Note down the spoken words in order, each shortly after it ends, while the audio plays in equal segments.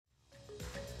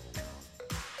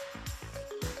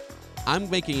I'm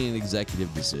making an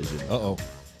executive decision. Uh-oh.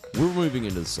 We're moving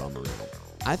into the summer.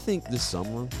 I think this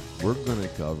summer we're going to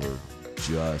cover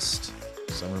just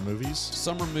Summer movies?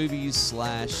 summer movies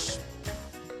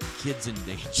 / kids in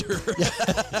danger.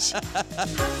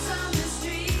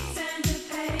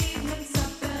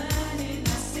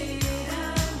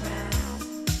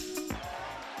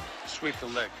 Sweep the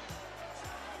leg.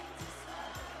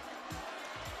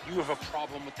 You have a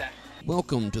problem with that?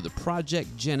 Welcome to the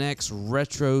Project Gen X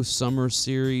Retro Summer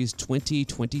Series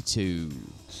 2022.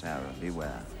 Sarah,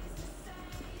 beware.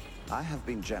 I have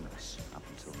been generous up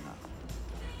until now,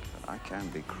 but I can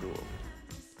be cruel.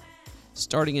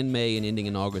 Starting in May and ending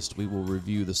in August, we will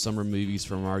review the summer movies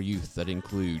from our youth that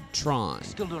include Tron,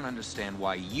 Still don't understand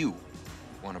why you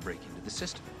want to break into the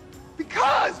system.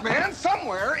 Because, man,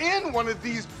 somewhere in one of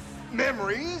these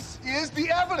memories is the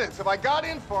evidence. If I got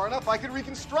in far enough, I could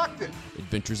reconstruct it.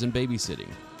 Adventures in Babysitting,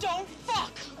 Don't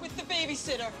fuck with the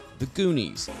babysitter. The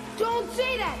Goonies, Don't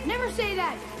say that! Never say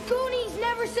that! Goonies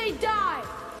never say die!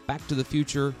 Back to the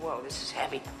Future, Whoa, this is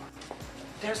heavy.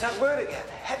 There's that word again,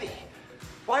 heavy.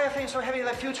 Why are things so heavy in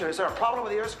the future? Is there a problem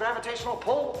with the Earth's gravitational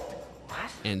pull?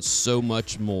 What? and so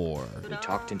much more. We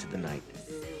talked into the night.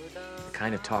 The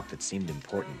kind of talk that seemed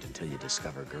important until you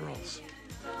discover girls.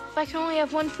 If I can only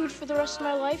have one food for the rest of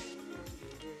my life,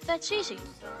 that's easy.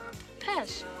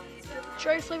 Pez.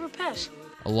 Cherry flavored Pez.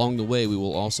 Along the way, we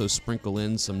will also sprinkle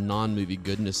in some non-movie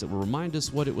goodness that will remind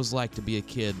us what it was like to be a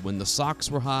kid when the socks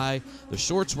were high, the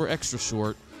shorts were extra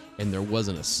short, and there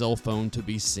wasn't a cell phone to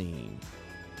be seen.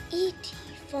 E.T.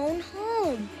 phone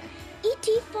home.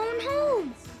 E.T. phone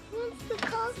home. Wants to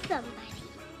call somebody.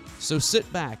 So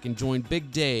sit back and join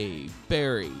Big Dave,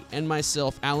 Barry, and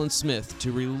myself, Alan Smith,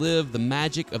 to relive the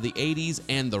magic of the 80s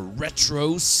and the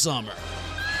retro summer.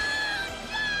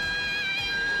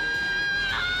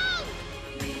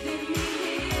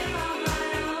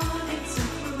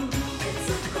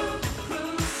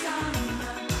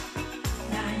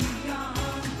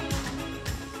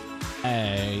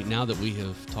 Hey, now that we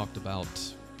have talked about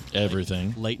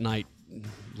Everything. late night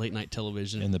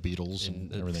television And the Beatles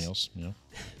and And everything else, you know.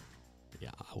 yeah,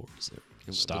 hours.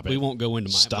 Stop We it. won't go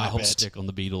into my Stop whole it. stick on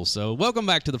the Beatles. So, welcome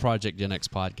back to the Project Gen X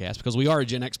podcast, because we are a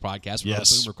Gen X podcast. We're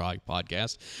Yes. a Boomer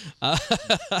podcast.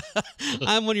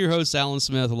 I'm one of your hosts, Alan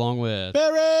Smith, along with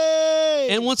Barry!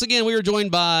 and once again we are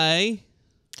joined by.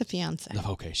 The fiance.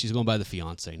 Okay, she's going by the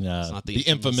fiance. Now. Yeah, It's not the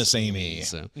infamous Amy.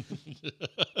 So.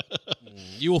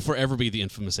 You will forever be the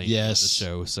infamous Amy Yes. of the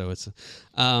show. So it's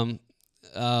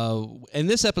in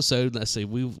this episode, let's see,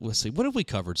 what have we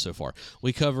covered so far?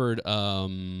 We covered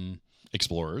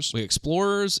Explorers.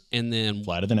 Explorers, and then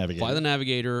Flight of the Navigator. Flight of the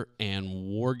Navigator, and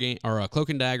War Game, or Cloak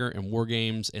and Dagger, and War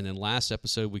Games, and then last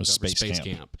episode we covered Space Space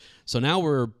Camp. Camp. So now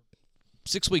we're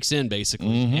 6 weeks in, basically,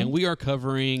 Mm-hmm. and we are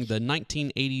covering the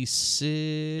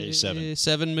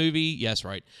 1987 movie. Yes,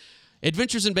 right.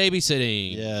 Adventures in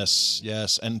Babysitting.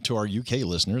 Yes. And to our UK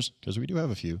listeners, because we do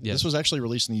have a few. Yes. This was actually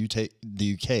released in the UK,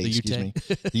 excuse Utah. me.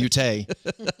 The Utah.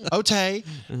 Otay.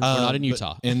 We're not in but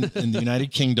Utah. in the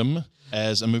United Kingdom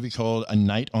as a movie called A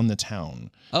Night on the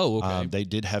Town. Oh, okay. They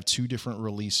did have two different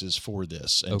releases for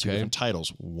this and two Okay. different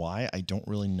titles. Why? I don't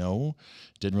really know.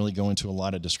 Didn't really go into a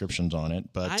lot of descriptions on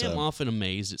it. But I am often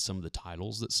amazed at some of the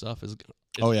titles that stuff is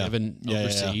Oh, yeah. given Yeah, yeah, yeah.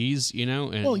 overseas, you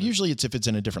know? And well, usually if it's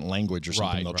in a different language or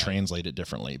something, Right, they'll right. translate it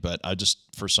differently. But I just,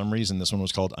 for some reason, this one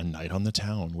was called A Night on the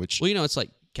Town, which Well, you know, it's like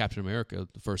Captain America,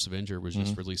 the first Avenger, was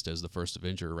just released as the first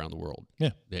Avenger around the world.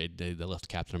 Yeah. They left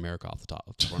Captain America off the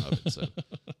front of it. So,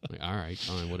 like, all right,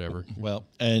 fine, whatever. well,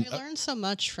 and I learned so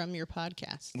much from your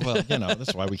podcast. well, you know,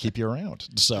 that's why we keep you around.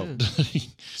 So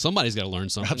Somebody's got to learn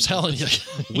something. I'm telling you.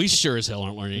 We sure as hell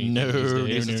aren't learning anything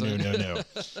these days. No.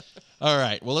 All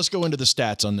right. Well, let's go into the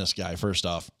stats on this guy first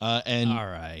off. And All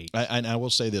right. I will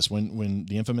say this: when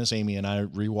the infamous Amy and I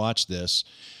rewatched this,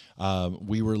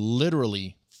 we were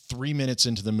literally 3 minutes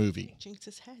into the movie.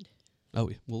 Jinx's head. Oh,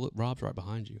 well, look, Rob's right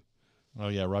behind you. Oh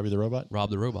yeah, Robbie the Robot. Rob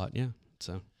the Robot, yeah.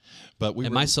 So, But we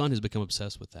and were, my son has become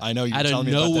obsessed with that. I know you were out of telling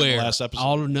me about that in the nowhere, last episode.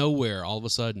 out of nowhere, all of a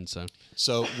sudden.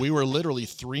 So, we were literally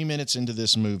 3 minutes into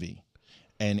this movie,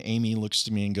 and Amy looks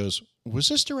to me and goes, "Was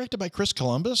this directed by Chris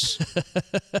Columbus?"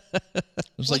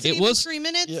 It was like it it was was- 3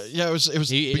 minutes. yeah, it was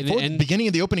He- before the and- beginning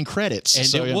of the opening credits, and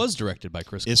So, it yeah. was directed by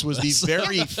Chris. This was the Columbus.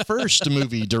 very first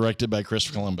movie directed by Chris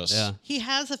Columbus. Yeah. He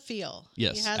has a feel.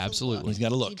 Yes, He has a absolutely. look. He's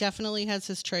got a look. He definitely has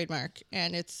his trademark,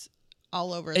 and it's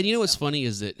all over. And you know what's stuff. funny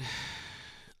is that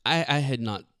I had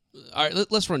not. All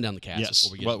right, let's run down the cast Yes.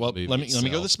 before we get Well, into the let movie me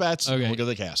go to the itself. spats. And Okay. we'll go to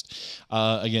the cast.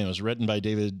 Again, it was written by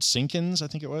David Sinkins, I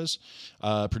think it was.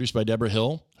 Produced by Deborah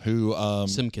Hill, who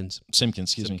Simpkins.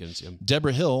 Simpkins, excuse Simpkins, me. yeah.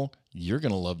 Deborah Hill You're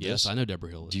gonna love this. Yes, I know Deborah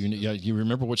Hill. Do you? Yeah, you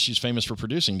remember what she's famous for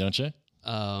producing, don't you?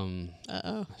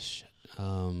 Shit.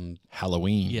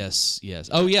 Halloween. Yes.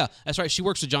 Oh yeah, that's right. She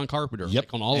works with John Carpenter. Yep.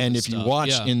 Like, on all. And of if his you stuff. watch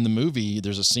Yeah. in the movie,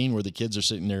 there's a scene where the kids are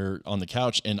sitting there on the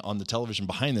couch, and on the television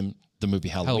behind them, the movie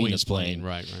Halloween is playing.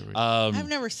 Right. I've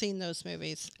never seen those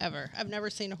movies ever. I've never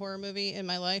seen a horror movie in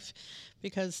my life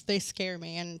because they scare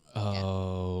me. And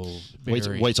wait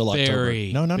till October.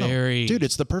 No. Dude,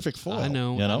 it's the perfect fall. I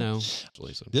know. You know? I know.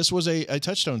 This was a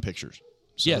Touchstone Pictures.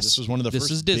 So Yes. this was one of the This is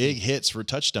first Disney. big hits for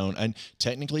Touchstone. And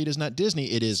technically, it is not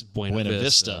Disney. It is Buena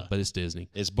Vista. But it's Disney.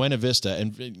 It's Buena Vista.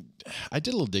 And I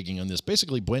did a little digging on this.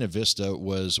 Basically, Buena Vista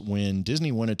was when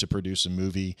Disney wanted to produce a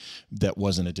movie that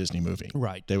wasn't a Disney movie.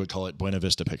 Right. They would call it Buena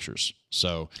Vista Pictures.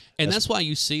 So, And that's why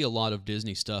you see a lot of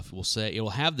Disney stuff will say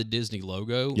it'll have the Disney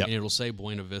logo Yep. and it'll say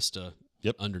Buena Vista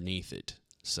underneath it.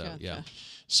 So Gotcha. yeah.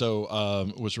 So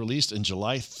it was released in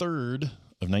July 3rd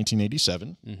of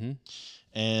 1987. Mm-hmm.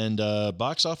 And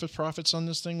box office profits on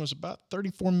this thing was about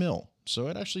 34 mil. So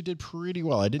it actually did pretty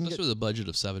well. I didn't This get... was a budget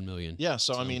of $7 million. Yeah,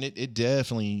 so I mean, it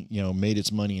definitely, made its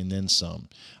money and then some.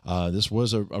 This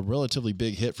was a relatively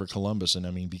big hit for Columbus, and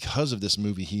I mean, because of this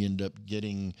movie, he ended up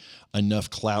getting enough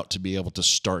clout to be able to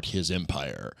start his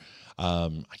empire. I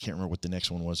can't remember what the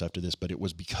next one was after this, but it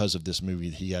was because of this movie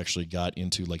that he actually got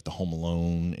into like the Home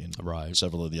Alone and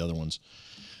several of the other ones.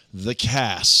 The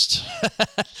cast.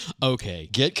 Okay.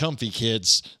 Get comfy,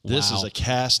 kids. This Wow. is a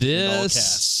cast in all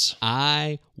casts.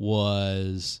 I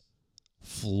was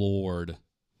floored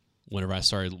when I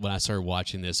started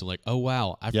watching this. I'm like, oh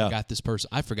wow, I forgot this person.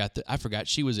 I forgot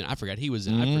she was in. I forgot he was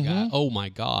in. I forgot. Oh my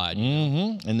god.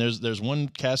 Mm-hmm. And there's one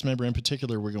cast member in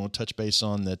particular we're going to touch base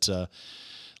on that.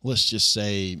 Let's just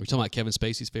say we're talking about Kevin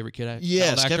Spacey's favorite kid actor.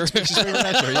 Yes, Kevin Spacey's favorite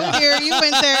actor. Yeah. Oh dear, you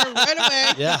went there right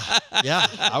away. Yeah.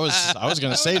 I was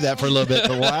going to save that for a little bit,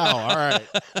 but wow. All right.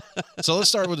 So let's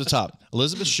start with the top.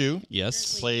 Elizabeth Shue.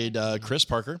 Yes. Played Chris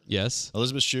Parker. Yes.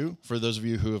 Elizabeth Shue, for those of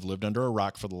you who have lived under a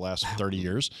rock for the last 30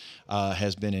 years,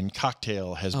 has been in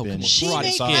Cocktail. She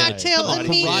made Cocktail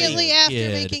immediately after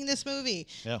making this movie.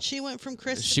 Yeah. She went from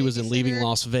Chris. She was in Leaving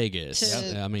Las Vegas.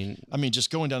 to- I mean, just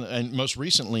going down, and most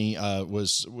recently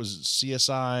was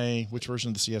CSI. Which version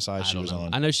of the CSI she was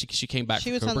on? I know she came back. She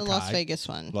for was Cobra on the Kai. Las Vegas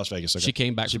one. Las Vegas. Okay. She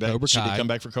came back for Cobra She Kai. did come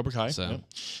back for Cobra Kai. So.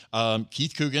 Yeah.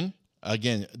 Keith Coogan,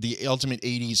 again, the ultimate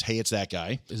 '80s. Hey, it's that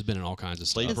guy. Has been in all kinds of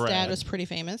stuff. Played His Brad. dad was pretty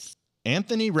famous.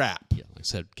 Anthony Rapp. Yeah, like I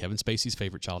said, Kevin Spacey's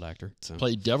favorite child actor. So.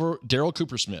 Played Daryl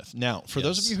Cooper Smith. Now, for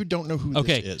those of you who don't know who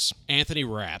this is, Anthony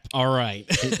Rapp. All right.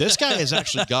 this guy has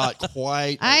actually got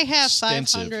quite. I have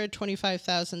extensive.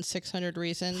 525,600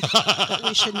 reasons that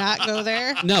we should not go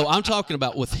there. No, I'm talking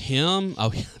about with him.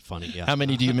 Oh, yeah, funny. Yeah. How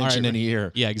many do you mention All in a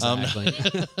year? Yeah, exactly.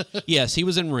 Yes, he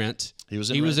was in Rent. He was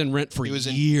in Rent for years.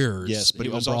 Yes, but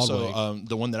he on was Broadway. also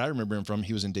the one that I remember him from.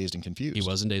 He was in Dazed and Confused. He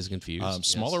was in Dazed and Confused. yes.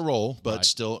 Smaller role, but Right.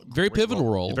 still Very great pivotal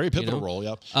role. Very pivotal you know? role.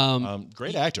 Yeah.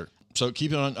 Great actor. So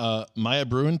keep it on. Maya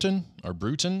Bruton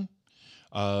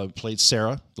played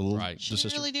Sarah, the little Right. the She didn't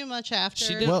sister. really do much after.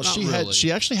 She did. Well, Not she really.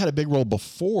 she actually had a big role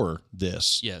before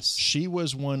this. Yes. She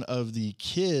was one of the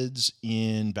kids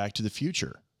in Back to the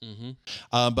Future. Mm-hmm.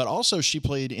 But also, she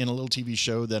played in a little TV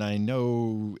show that I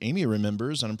know Amy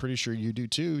remembers, and I'm pretty sure you do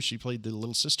too. She played the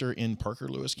little sister in Parker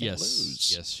Lewis Can't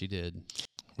Lose. Yes, she did.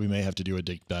 We may have to do a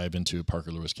deep dive into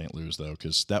Parker Lewis Can't Lose, though,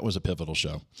 because that was a pivotal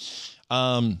show.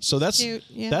 So that's Cute,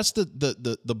 yeah. that's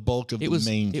the bulk of It the was.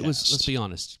 main It was. cast. Let's be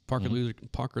honest. Parker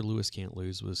Lewis Can't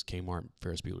Lose was Kmart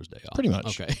Ferris Bueller's Day Off. Pretty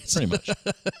much. Okay. Pretty much.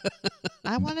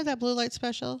 I wanted that blue light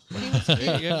special. He was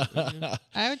cute. Yeah.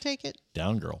 I would take it.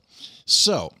 Down girl.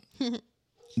 So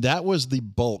that was the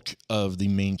bulk of the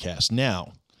main cast.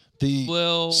 Now,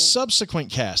 the subsequent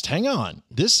cast. Hang on.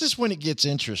 This is when it gets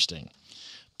interesting.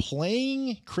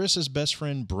 Playing Chris's best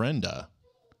friend Brenda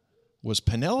was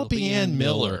Penelope Ann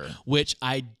Miller. which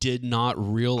I did not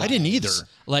realize. I didn't either.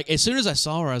 Like as soon as I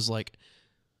saw her, I was like,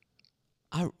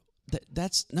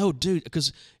 that's no, dude,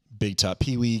 because. Big Top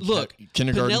Pee Wee, Look,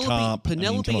 Kindergarten Cop. Penelope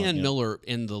I mean, come on, Ann yeah. Miller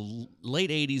in the late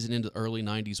 80s and into the early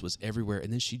 90s was everywhere,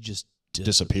 and then she just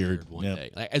Disappeared, one yeah. day.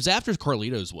 Like, it was after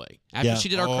Carlito's Way. After Yeah. she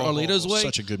did our Oh, Carlito's Way,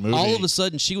 such a good movie. all of a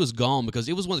sudden she was gone because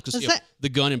it was one because Is that- the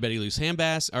gun and Betty Lou's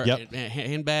handbag. Yep.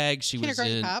 Handbag. She was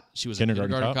Kindergarten in. Cop. She was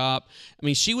Kindergarten in Kindergarten Cop. I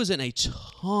mean, she was in a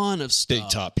ton of stuff. Big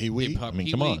Top Pee Wee. Big Top I mean,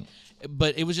 Pee come Wee. on.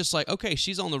 But it was just like, okay,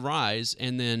 she's on the rise,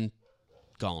 and then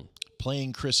gone.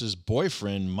 Playing Chris's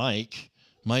boyfriend, Mike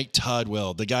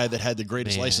Toddwell, the guy that had the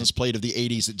greatest Man. license plate of the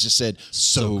 80s that just said,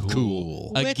 so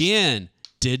cool. Which- Again,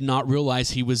 did not realize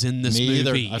he was in this Me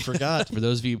movie. either. I forgot. For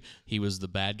those of you, he was the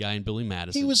bad guy in Billy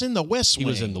Madison. He was in The West Wing. He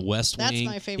was in The West That's Wing.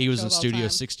 my favorite He was show in of all Studio time.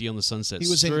 60 on the Sunset He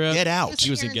was in Strip. Get Out. He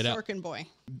was in Aaron Get Out. Sorkin boy.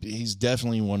 He's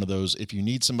definitely one of those. If you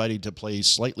need somebody to play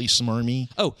slightly smarmy,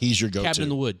 he's your go-to. Cabin in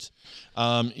the Woods.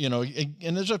 You know,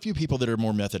 and there's a few people that are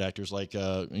more method actors, like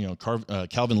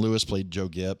Calvin Lewis played Joe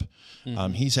Gipp.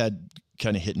 He's had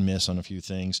kind of hit and miss on a few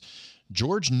things.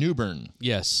 George Newbern,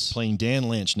 yes, playing Dan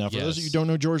Lynch. Now, for those of you who don't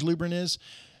know who George Newbern is,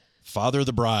 Father of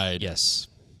the Bride. Yes.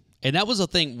 And that was the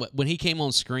thing when he came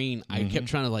on screen. I kept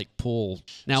trying to pull.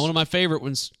 Now, one of my favorite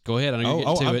ones. Go ahead. I know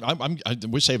you're getting to it.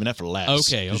 We're saving that for last.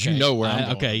 Okay. You know where I'm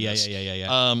going. Okay. With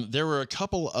Yeah. this. There were a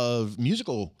couple of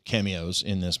musical cameos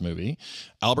in this movie.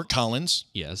 Albert Collins.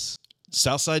 Yes.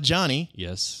 Southside Johnny.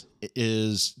 Yes.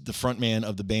 Is the front man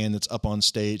of the band that's up on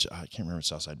stage. I can't remember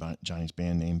Southside Johnny's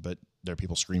band name, but there are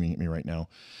people screaming at me right now.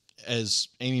 As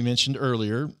Amy mentioned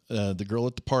earlier, the girl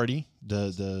at the party,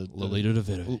 the Lolita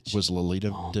Davidovich. was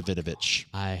Lolita Davidovich.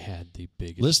 I had the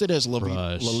biggest listed as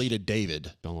crush Lolita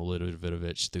David on Lolita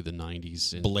Davidovich through the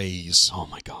 90s. And Blaze. Oh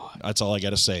my God. That's all I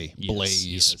got to say. Yes, Blaze.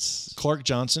 yes. Clark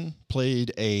Johnson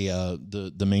played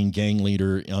the main gang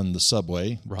leader on the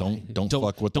subway. Right. Don't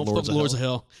fuck with the Lords of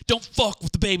Hell. Don't fuck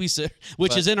with the babysitter,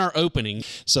 which is in our opening.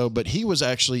 So, but he was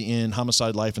actually in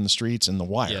Homicide: Life in the Streets and The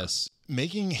Wire. Yes.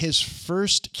 Making his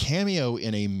first cameo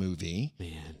in a movie.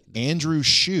 Man. Andrew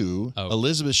Shue,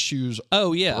 Elizabeth Shue's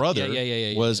brother,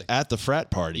 was at the frat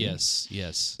party.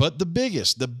 Yes. But the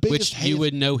biggest which you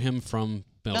would know him from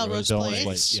Melrose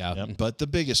Place. Yeah. Yep. But the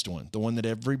biggest one, the one that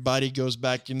everybody goes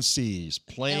back and sees,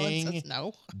 playing Ellen says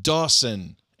no.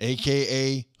 Dawson,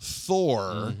 a.k.a.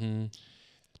 Thor,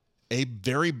 a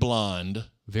very blonde,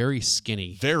 very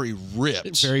skinny, very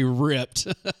ripped,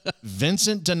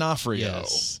 Vincent D'Onofrio.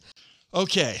 Yes.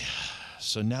 Okay,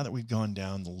 so now that we've gone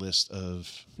down the list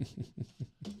of,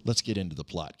 let's get into the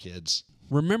plot, kids.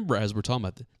 Remember, as we're talking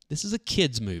about this is a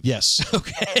kids movie. Yes.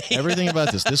 Okay. Everything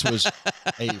about this. This was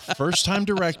a first-time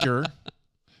director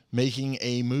making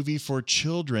a movie for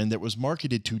children that was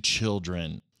marketed to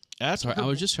children. Sorry,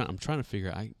 I'm trying to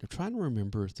figure. I'm trying to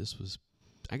remember if this was.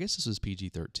 I guess this was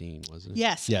PG-13, wasn't it?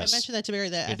 Yes. I mentioned that to Barry.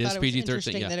 That it I is thought it was PG-13.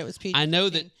 interesting that it was PG-13. I know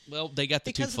that. Well, they got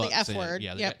the because two of the fucks F word. in.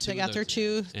 Yeah, yep, they got their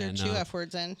two F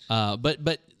words in.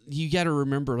 But you got to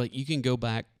remember, you can go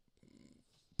back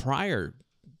prior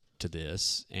to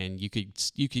this, and you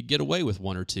could get away with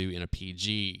one or two in a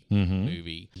PG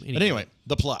movie. But anyway,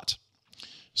 the plot.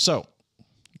 So,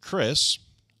 Chris.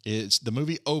 The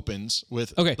movie opens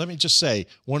with, let me just say,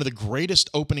 one of the greatest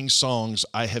opening songs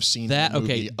I have seen in a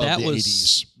movie of the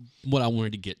 80s. What I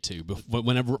wanted to get to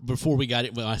before we got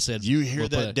it. When I said you hear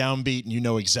that downbeat and you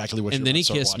know exactly what. And then he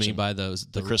kissed me by the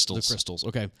Crystals. The Crystals.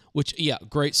 Okay, which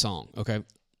great song. Okay,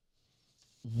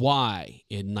 why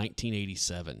in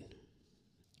 1987?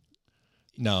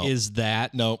 No, is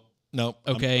that no?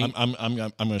 Okay, I'm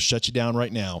going to shut you down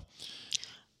right now.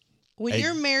 When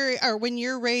you're married or when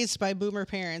you're raised by boomer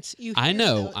parents, you hear I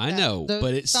know,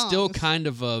 but it's songs. still kind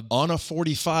of on a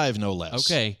 45, no less.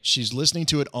 Okay, she's listening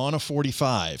to it on a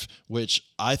 45, which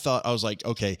I was like,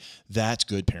 okay, that's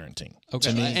good parenting.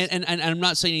 Okay, and I'm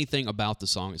not saying anything about the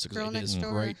song. It is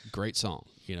a great song.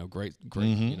 Great.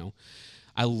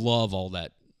 I love all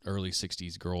that early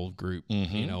 '60s girl group,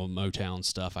 Motown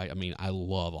stuff. I mean, I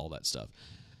love all that stuff.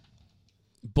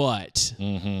 But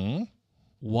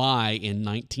why in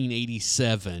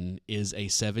 1987 is a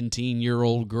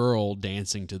 17-year-old girl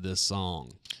dancing to this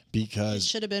song? Because it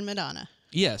should have been Madonna.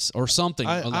 Yes, or something.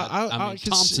 I mean,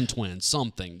 Thompson Twins,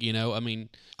 something. I mean,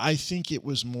 I think it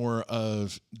was more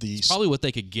of it's probably what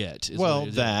they could get.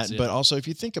 But also if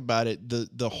you think about it,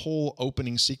 the whole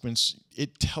opening sequence,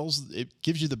 it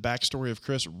gives you the backstory of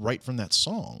Chris right from that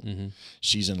song.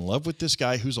 She's in love with this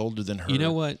guy who's older than her. You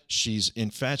know what? She's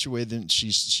infatuated, and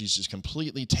she's just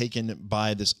completely taken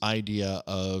by this idea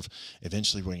of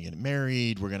eventually we're going to get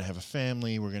married, we're going to have a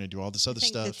family, we're going to do all this other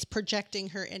stuff. It's projecting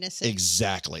her innocence.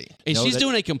 Exactly. And she's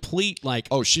doing a complete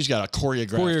she's got a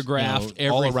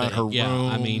choreographed all around her room.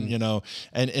 I mean,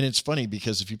 and it's funny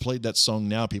because if you played that song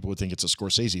now, people would think it's a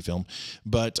Scorsese film.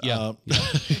 But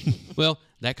well,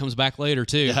 that comes back later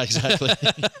too. Yeah, exactly.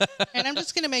 And I'm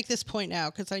just going to make this point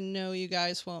now because I know you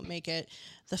guys won't make it.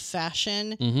 The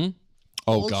fashion.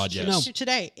 Oh God, yes.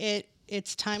 Today,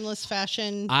 it's timeless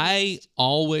fashion. I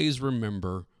always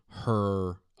remember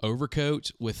her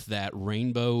overcoat with that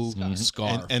rainbow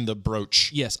scarf and the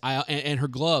brooch. Yes, and her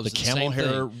gloves, the camel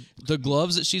hair, the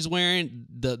gloves that she's wearing.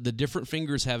 The different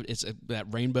fingers have that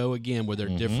rainbow again, where they're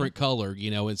different color.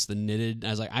 It's the knitted. I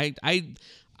was like,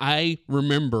 I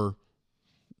remember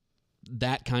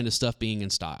that kind of stuff being in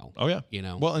style. Oh, yeah. You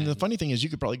know? Well, and the funny thing is you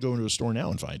could probably go into a store now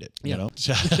and find it, you know?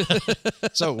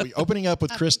 So opening up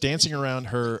with Chris dancing around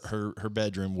her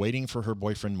bedroom, waiting for her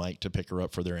boyfriend Mike to pick her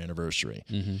up for their anniversary.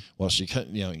 Well, she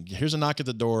here's a knock at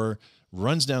the door,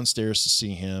 runs downstairs to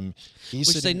see him. Which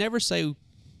they never say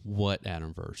what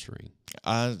anniversary.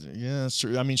 Yeah, that's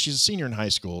true. I mean, she's a senior in high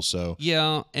school, so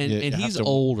yeah, and he's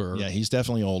older. Yeah, he's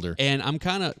definitely older. And I'm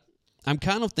kind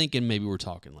of thinking maybe we're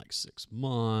talking like 6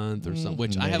 months or something,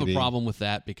 which I have a maybe. problem with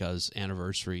that because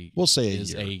anniversary We'll say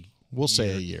is a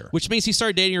year. Which means he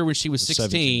started dating her when she was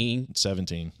 16.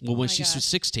 17. Well, when she was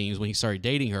 16 is when he started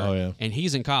dating her. Oh, yeah. And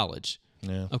he's in college.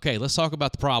 Yeah. Okay, let's talk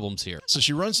about the problems here. So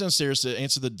she runs downstairs to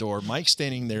answer the door. Mike's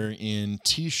standing there in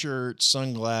T-shirt,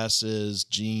 sunglasses,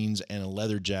 jeans, and a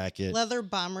leather jacket. Leather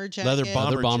bomber jacket. Leather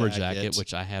bomber jacket,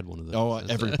 which I had one of those. Oh,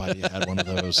 everybody had one of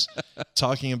those.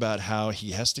 Talking about how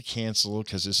he has to cancel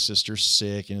because his sister's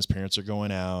sick and his parents are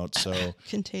going out. So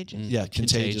Contagious. Yeah,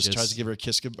 contagious. Tries to give her a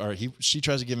kiss goodbye. She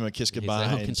tries to give him a kiss goodbye.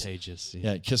 He's contagious.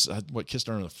 Yeah, kissed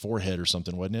her on the forehead or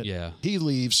something, wasn't it? Yeah. He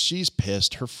leaves. She's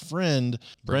pissed. Her friend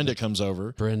Brenda comes over.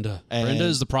 Brenda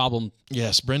is the problem.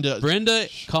 Yes, Brenda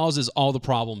causes all the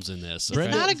problems in this.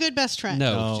 Okay? Not a good best friend.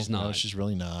 No, she's not. No, she's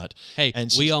really not. Hey, and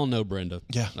we all know Brenda.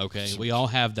 Yeah. Okay, we all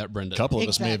have that Brenda. A couple of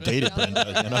us may have dated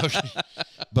Brenda, you know.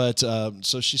 But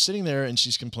so she's sitting there and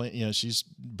she's complaining. You know,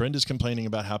 Brenda's complaining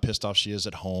about how pissed off she is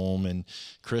at home, and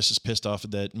Chris is pissed off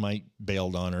that Mike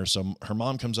bailed on her. So her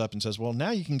mom comes up and says, "Well,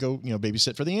 now you can go,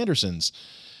 babysit for the Andersons."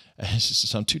 And she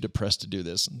says, "I'm too depressed to do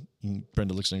this." And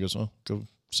Brenda looks at her and goes, "Well, go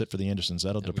sit for the Andersons.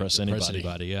 That'll depress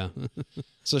anybody." Yeah.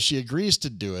 So she agrees to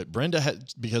do it.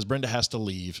 Because Brenda has to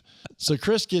leave. So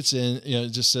Chris gets in,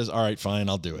 just says, "All right, fine,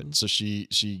 I'll do it." So she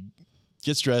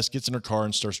gets dressed, gets in her car,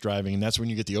 and starts driving. And that's when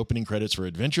you get the opening credits for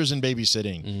Adventures in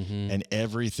Babysitting. And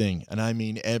everything, and I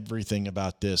mean everything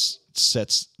about this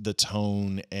sets the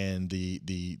tone and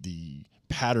the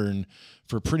pattern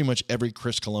for pretty much every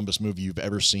Chris Columbus movie you've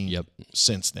ever seen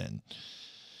since then.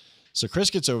 So Chris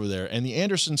gets over there, and the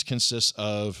Andersons consists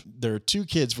of, there are two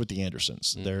kids with the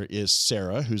Andersons. There is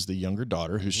Sarah, who's the younger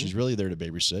daughter, who she's really there to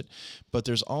babysit, but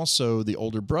there's also the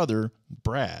older brother,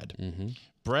 Brad.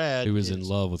 Brad, who is in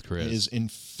love with Chris, is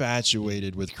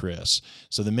infatuated with Chris.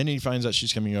 So the minute he finds out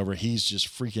she's coming over, he's just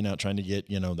freaking out, trying to get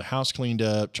the house cleaned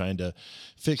up, trying to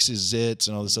fix his zits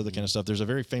and all this other kind of stuff. There's a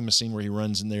very famous scene where he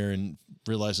runs in there and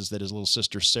realizes that his little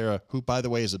sister Sarah, who by the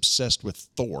way is obsessed with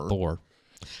Thor.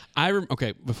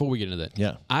 Okay, before we get into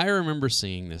that, I remember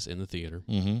seeing this in the theater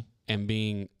and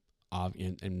being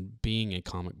a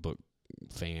comic book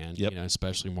fan,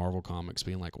 especially Marvel comics,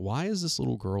 being like, why is this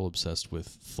little girl obsessed with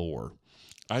Thor?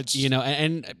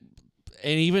 And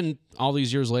even all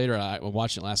these years later, I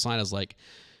watched it last night. I was like,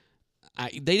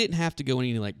 they didn't have to go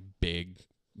any like big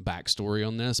backstory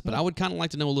on this, but I would kind of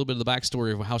like to know a little bit of the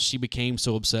backstory of how she became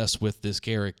so obsessed with this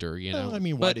character. Well, I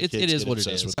mean, why but do it kids is get what it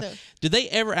obsessed is. with- Did they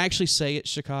ever actually say it's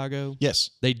Chicago? Yes.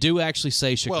 They do actually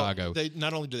say Chicago. Well,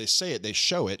 not only do they say it, they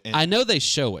show it. And I know they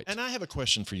show it. And I have a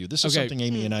question for you. This is Okay. something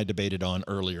Amy and I debated on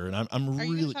earlier, and I'm Are really.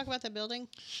 you going to talk about the building?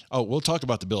 Oh, we'll talk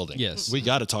about the building. Yes. We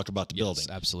got to talk about the building.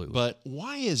 Absolutely. But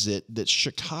why is it that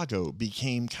Chicago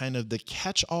became kind of the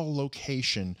catch-all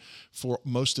location for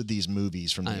most of these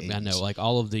movies from the 80s? I know, like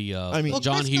all of the John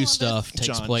Chris Hughes Columbus- stuff takes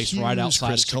John place right Hughes, outside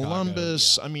Chris of Chicago.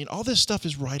 Columbus. Yeah. I mean, all this stuff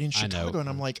is right in I know. Chicago, and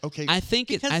I'm like, okay. I think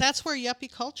Because that's where yuppie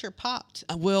culture popped.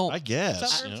 I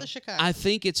guess. Suburbs of Chicago. I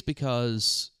think it's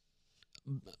because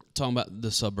talking about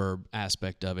the suburb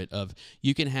aspect of it, of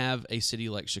you can have a city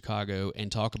like Chicago and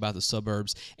talk about the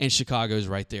suburbs, and Chicago's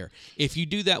right there. If you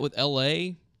do that with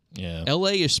LA, Yeah.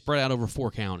 LA is spread out over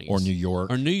 4 counties. Or New York.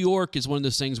 Or New York is one of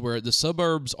those things where the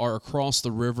suburbs are across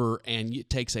the river and it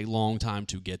takes a long time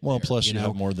to get Well, there. plus you know?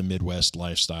 have more of the Midwest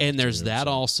lifestyle. And there's too, that so.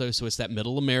 also. So it's that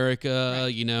middle America,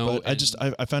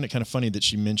 But I found it kind of funny that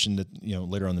she mentioned that,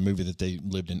 later on in the movie that they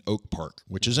lived in Oak Park,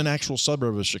 which is an actual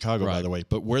suburb of Chicago, by the way.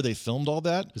 But where they filmed all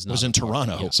that was in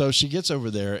Toronto. So she gets over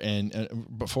there, and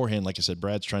beforehand, like I said,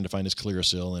 Brad's trying to find his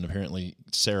Clearasil, and apparently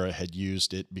Sarah had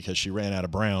used it because she ran out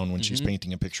of brown when she was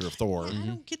painting a picture of Thor. I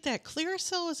don't get that.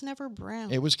 Clearasil was never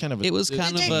brown. It was kind of Did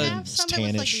they have some that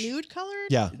was like tannish. nude colored?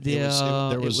 Yeah, They you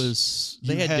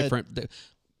had had- different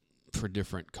for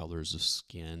different colors of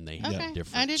skin. They had Okay.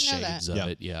 different I didn't know shades that. of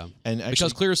it. Yeah, And because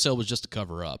actually- Clearasil was just a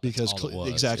cover up. That's Because all it was,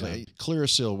 exactly, yeah.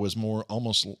 Clearasil was more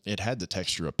almost. It had the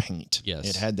texture of paint. Yes.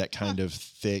 it had that kind of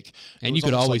thick. it And was you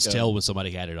could almost always like a- tell when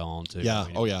somebody had it on too. Yeah. I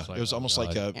mean, Oh, yeah. It was almost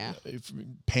like a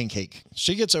pancake.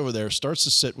 She gets over there, starts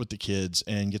to sit with the kids,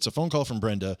 and gets a phone call from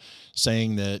Brenda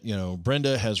saying that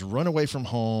Brenda has run away from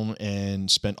home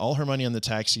and spent all her money on the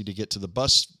taxi to get to the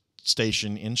bus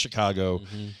station in Chicago,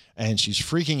 and she's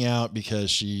freaking out because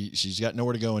she's got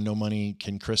nowhere to go and no money.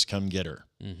 Can Chris come get her?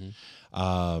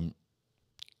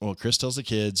 Well, Chris tells the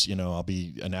kids, I'll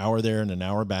be an hour there and an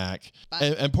hour back.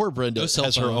 And poor Brenda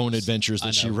has her own adventures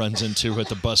that she runs into at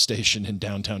the bus station in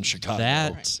downtown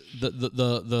Chicago.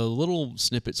 The little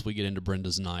snippets we get into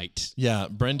Brenda's night. Yeah,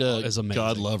 Brenda is amazing.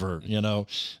 God love her,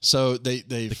 So the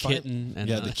kitten and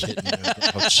the kitten.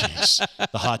 Oh jeez,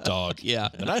 the hot dog. Yeah,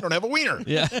 and I don't have a wiener.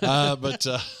 Yeah,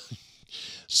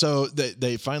 so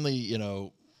they finally,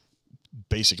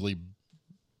 basically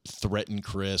threaten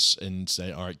Chris and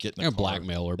say, "All right, get in the car."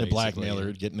 Blackmail her. They blackmail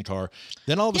her, get in the car.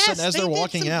 Then all of a sudden, as they're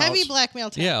walking out, heavy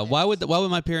blackmail tactics. Yeah, why would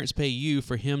my parents pay you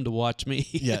for him to watch me?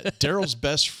 Yeah, Daryl's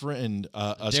best friend,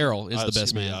 Daryl is the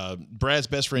best man. Brad's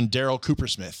best friend, Daryl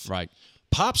Coopersmith, right,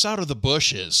 pops out of the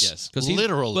bushes. Yes, because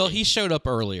literally. He showed up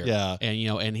earlier. Yeah,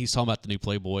 and he's talking about the new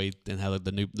Playboy and how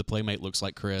the Playmate looks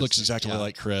like Chris. Looks exactly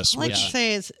like Chris. All I can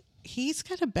say is he's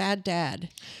got a bad dad.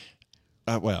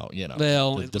 Well,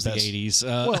 it was the 80s.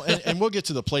 Well, and we'll get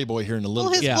to the Playboy here in a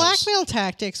little bit. bit. His blackmail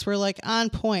tactics were on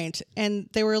point, and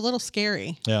they were a little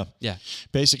scary. Yeah. Yeah.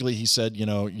 Basically, he said,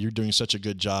 you're doing such a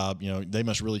good job. They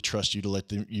must really trust you to let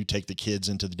you take the kids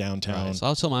into the downtown. Right. So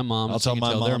I'll tell my mom. I'll tell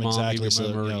my mom their mom exactly. It's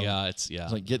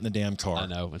like get in the damn car. I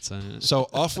know. So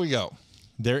off we go.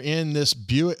 They're in this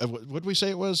Buick. What did we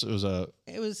say it was?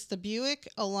 It was the Buick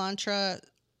Elantra.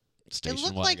 Station it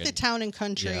looked wagon. like the Town and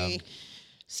Country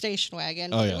station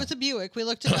wagon. Oh, yeah. It was a Buick. We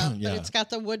looked it up, but it's got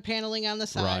the wood paneling on the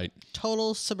side. Right.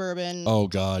 Total suburban. Oh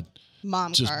God.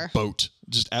 Mom just car. Boat.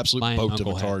 Just absolute My boat of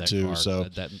uncle a car had that too. car. So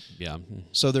yeah.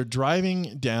 So they're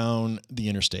driving down the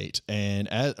interstate, and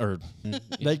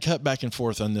they cut back and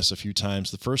forth on this a few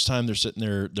times. The first time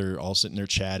they're all sitting there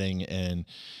chatting, and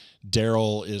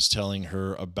Daryl is telling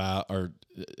her about, or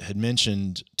had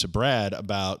mentioned to Brad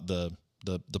about the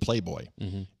Playboy,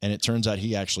 and it turns out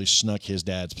he actually snuck his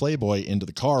dad's Playboy into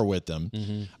the car with them.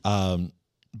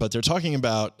 But they're talking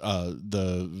about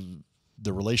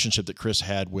the relationship that Chris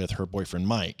had with her boyfriend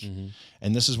Mike,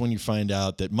 and this is when you find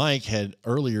out that Mike had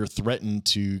earlier threatened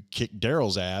to kick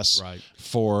Daryl's ass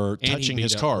for touching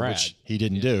his car, which he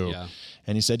didn't do. Yeah.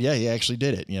 And he said, yeah, he actually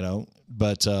did it,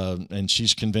 But and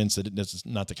she's convinced that that's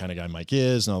not the kind of guy Mike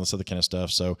is, and all this other kind of stuff.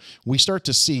 So we start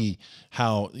to see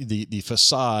how the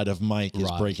facade of Mike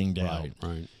is breaking down.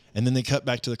 Right. And then they cut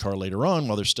back to the car later on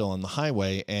while they're still on the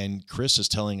highway, and Chris is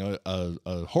telling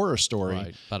a horror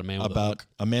story about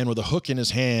a man with a hook in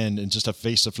his hand and just a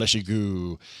face of fleshy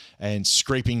goo and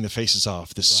scraping the faces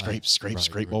off. This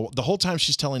scrape. Well, the whole time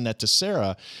she's telling that to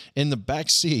Sarah in the back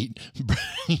seat,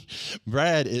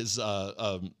 Brad is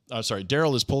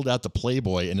Daryl has pulled out the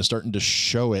Playboy and is starting to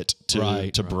show it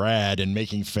to Brad and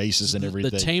making faces and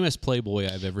everything. The tamest Playboy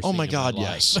I've ever seen. Oh my God,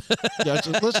 yes.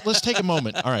 Let's take a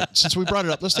moment. All right, since we brought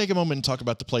it up, let's take a moment and talk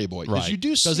about the Playboy. Right. You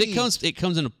do see, because it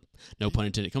comes in a, no pun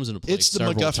intended, it comes into play. It's the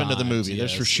MacGuffin of the movie,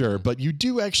 that's for sure. But you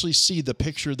do actually see the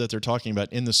picture that they're talking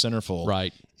about in the centerfold.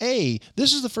 Right.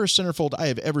 This is the first centerfold I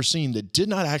have ever seen that did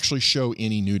not actually show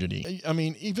any nudity. I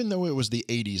mean, even though it was the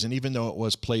 80s and even though it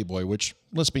was Playboy, which,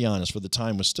 let's be honest, for the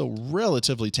time was still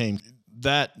relatively tame,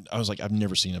 that I was like, I've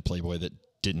never seen a Playboy that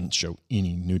didn't show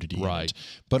any nudity. Right.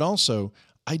 But also,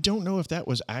 I don't know if that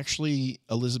was actually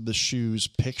Elizabeth Shue's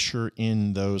picture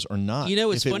in those or not.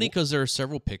 It's funny because there are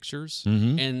several pictures,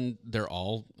 and they're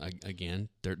all, again,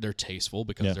 they're tasteful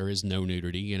because there is no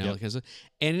nudity, and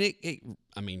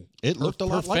it looked a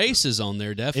lot like her face is on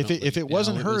there, definitely. If it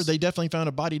wasn't her, they definitely found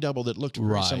a body double that looked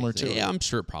very similar to her. Yeah, I'm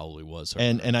sure it probably was her.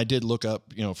 And I did look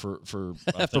up, for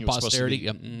I think for posterity,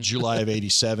 July of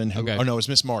 '87. Okay. Oh no, it was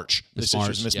Miss March. Miss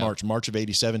March of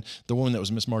 '87. The woman that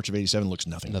was Miss March of '87 looks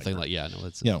nothing like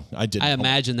her. I did. I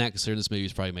imagine that considering this movie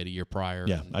was probably made a year prior.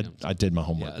 Yeah, I did my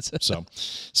homework. Yeah,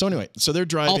 so anyway, so they're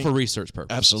driving all for research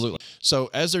purposes. Absolutely. So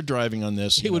as they're driving on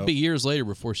this, it would be years later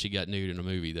before she got nude in a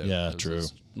movie, though. Yeah, true.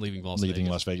 Leaving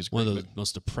Las Vegas. One of the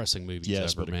most depressing movies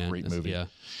ever, but man. a great movie. Yeah.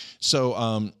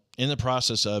 So in the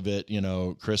process of it,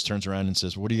 Chris turns around and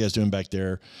says, "What are you guys doing back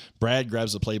there?" Brad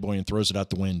grabs the Playboy and throws it out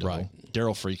the window. Right.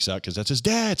 Daryl freaks out because that's his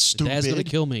dad. Stupid. Dad's gonna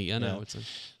kill me. I know. Yeah.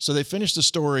 So they finish the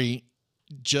story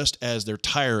just as their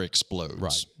tire explodes.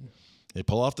 Right. They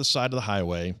pull off the side of the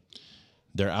highway.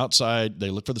 They're outside. They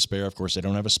look for the spare. Of course, they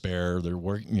don't have a spare. They're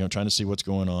working, trying to see what's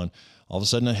going on. All of a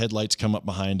sudden, the headlights come up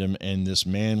behind him, and this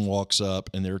man walks up,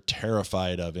 and they're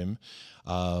terrified of him.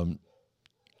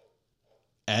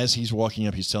 As he's walking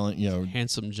up, he's telling,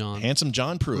 Handsome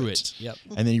John Pruitt. Yep.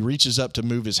 And then he reaches up to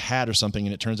move his hat or something,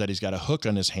 and it turns out he's got a hook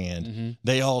on his hand.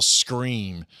 They all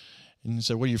scream. And he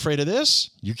said, "What, are you afraid of this?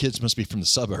 You kids must be from the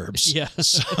suburbs." Yeah.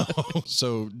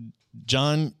 So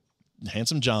John,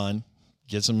 Handsome John,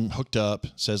 gets them hooked up,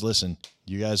 says, listen,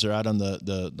 you guys are out on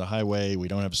the highway. We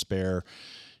don't have a spare.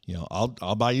 You know,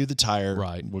 I'll buy you the tire.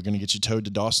 Right. We're going to get you towed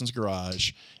to Dawson's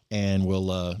garage, and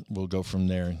we'll go from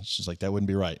there. And she's like, that wouldn't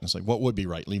be right. And it's like, what would be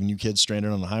right? Leaving you kids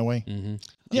stranded on the highway? Mm-hmm.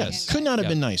 Yes. Could not have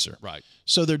been nicer. Right.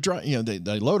 So they're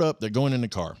they load up, they're going in the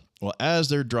car. Well, as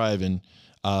they're driving,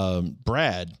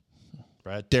 Daryl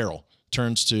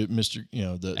turns to Mr.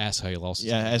 the ask how he lost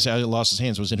his ask how he lost his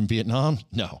hands. Was it in Vietnam?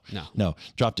 No.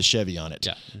 Dropped a Chevy on it.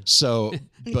 Yeah. So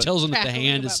he tells him that the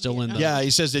hand is still in the. Yeah, he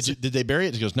says, did they bury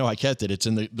it? He goes, no, I kept it. It's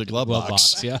in the glove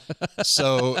box. Yeah.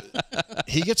 So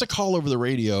he gets a call over the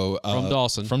radio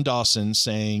from Dawson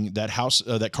saying that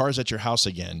car's at your house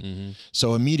again. Mm-hmm.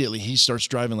 So immediately he starts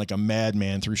driving like a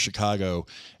madman through Chicago,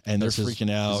 and they're freaking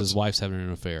out. His wife's having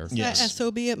an affair. Yes.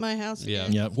 SOB at my house. Yeah.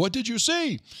 Again. Yeah. What did you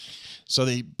see? So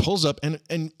they pulls up,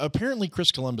 and apparently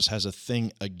Chris Columbus has a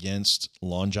thing against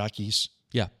lawn jockeys.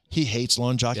 Yeah. He hates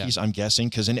lawn jockeys, I'm guessing,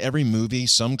 because in every movie,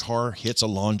 some car hits a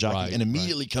lawn jockey and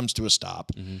immediately comes to a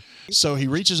stop. Mm-hmm. So he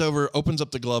reaches over, opens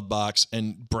up the glove box,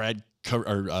 and Daryl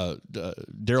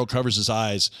covers his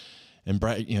eyes, and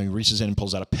Brad, he reaches in and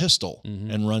pulls out a pistol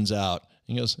and runs out.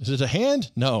 He goes, "Is it a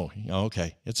hand? No. Oh,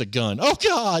 okay, it's a gun. Oh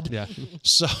God!" Yeah.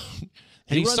 So.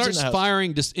 And he starts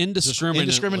firing just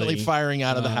indiscriminately firing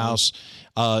out of the house.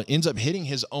 Ends up hitting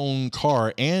his own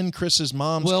car and Chris's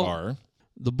mom's car.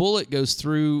 The bullet goes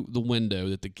through the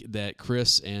window that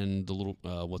Chris and the little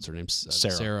what's her name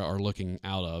Sarah are looking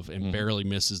out of, and barely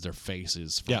misses their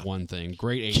faces for one thing.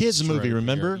 Great 80s kids movie,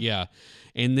 remember? Yeah,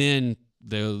 and then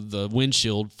the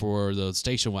windshield for the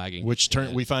station wagon, which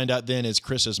we find out then is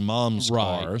Chris's mom's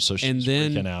car. So she's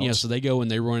freaking out. So they go and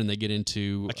they run and they get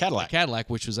into a Cadillac,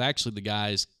 which was actually the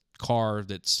guy's car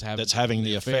that's having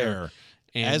the affair.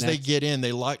 And as they get in, they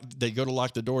go to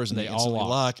lock the doors, and they all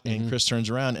lock. And Chris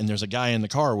turns around, and there's a guy in the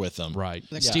car with them. Right,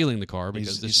 stealing the car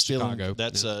because he's stealing. Chicago.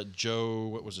 That's Joe.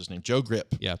 What was his name? Joe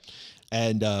Grip. Yeah,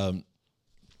 and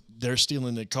they're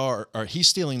stealing the car, or he's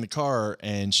stealing the car,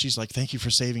 and she's like, "Thank you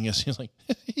for saving us." He's like,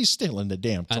 "He's stealing the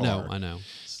damn car." I know.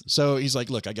 So he's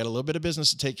like, "Look, I got a little bit of business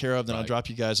to take care of. Then I'll drop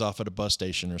you guys off at a bus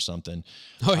station or something."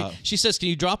 She says, "Can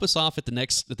you drop us off at the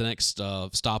next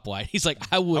stoplight?" He's like,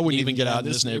 "I wouldn't even get out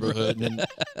in this neighborhood." And then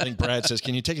I think Brad says,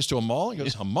 "Can you take us to a mall?" He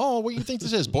goes, "A mall? What do you think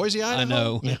this is, Boise, Idaho?" I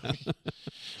know. Yeah.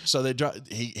 So they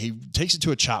he takes it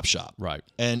to a chop shop. Right.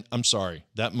 And I'm sorry,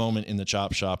 that moment in the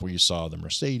chop shop where you saw the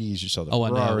Mercedes, you saw the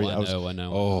Ferrari. I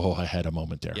know. Oh, I had a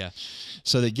moment there. Yeah.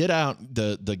 So they get out.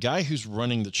 The guy who's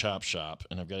running the chop shop,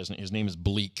 and I've got his name is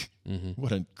Bleak. Mm-hmm.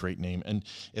 What a great name. And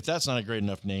if that's not a great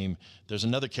enough name, there's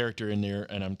another character in there,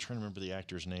 and I'm trying to remember the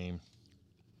actor's name.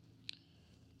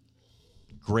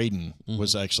 Graydon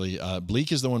was actually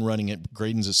Bleak is the one running it.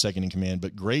 Graydon's his second in command,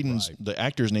 but Graydon's the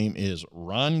actor's name is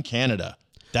Ron Canada.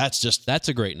 That's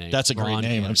a great name. That's a great name.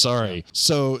 Canada. I'm sorry.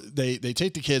 So they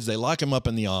take the kids, they lock them up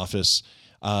in the office,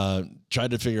 try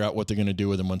to figure out what they're going to do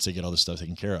with them once they get all this stuff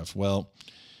taken care of. Well,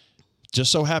 just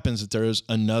so happens that there's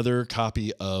another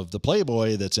copy of the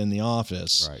Playboy that's in the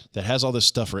office that has all this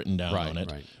stuff written down on it.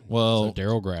 Right. Well, so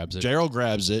Daryl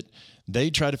grabs it. They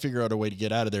try to figure out a way to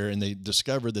get out of there, and they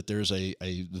discover that there's a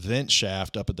vent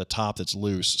shaft up at the top that's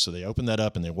loose. So they open that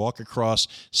up, and they walk across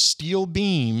steel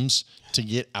beams to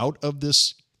get out of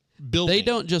this building. They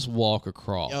don't just walk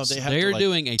across. They're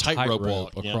doing a tightrope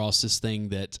walk across this thing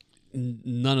that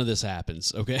none of this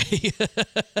happens, okay?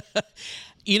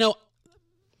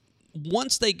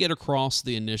 Once they get across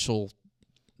the initial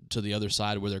to the other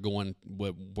side where they're going,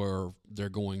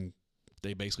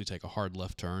 they basically take a hard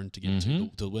left turn to get to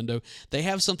the window. They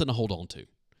have something to hold on to.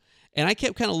 And I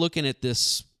kept kind of looking at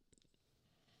this,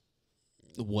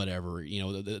 whatever,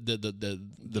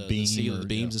 the beams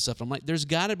and stuff. I'm like, there's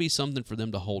got to be something for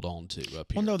them to hold on to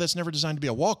up here. Well, no, that's never designed to be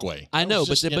a walkway. I know,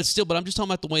 but I'm just talking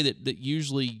about the way that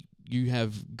usually you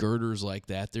have girders like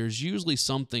that. There's usually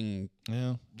something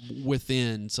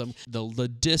within the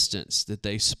distance that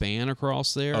they span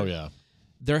across there. Oh yeah,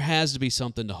 there has to be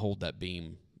something to hold that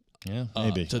beam. Yeah,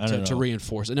 maybe to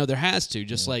reinforce it. No, there has to.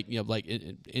 Just like like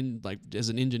as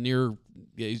an engineer,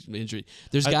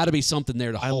 there's got to be something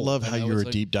there to hold. I love how you're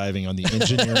deep diving on the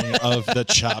engineering of the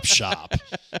chop shop.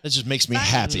 It just makes me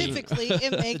happy. Scientifically,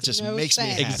 it makes makes me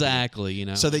happy.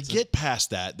 Exactly. So they get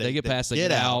past that. They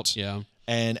get out. Yeah.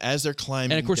 And as they're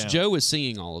climbing, and of course down, Joe is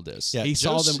seeing all of this. Yeah, he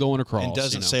saw them going across and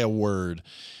doesn't say a word.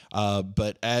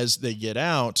 But as they get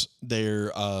out, they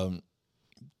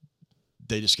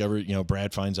discover,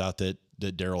 Brad finds out that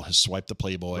Daryl has swiped the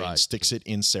Playboy and sticks it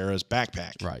in Sarah's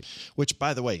backpack. Right. Which,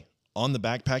 by the way, on the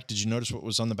backpack, did you notice what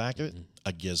was on the back of it?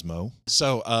 A gizmo.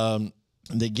 So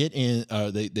they get in.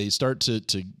 They start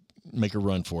to make a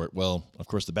run for it. Well, of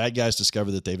course, the bad guys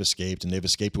discover that they've escaped, and they've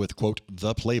escaped with, quote,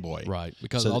 the Playboy. Right,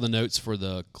 because all the notes for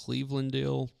the Cleveland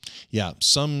deal. Yeah,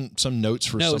 some notes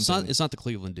for something. It's not the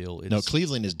Cleveland deal. No,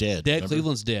 Cleveland is dead.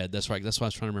 Cleveland's dead. That's right. That's why I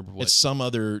was trying to remember what. It's some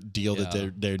other deal that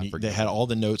they had all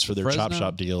the notes for their Fresno? Chop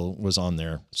Shop deal was on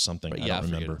there. Something, I don't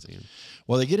remember. I forget.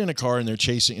 Well, they get in a car and they're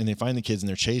chasing, and they find the kids and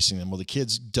they're chasing them. Well, the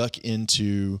kids duck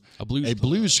into a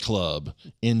blues club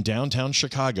in downtown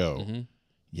Chicago. Mm-hmm.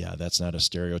 Yeah, that's not a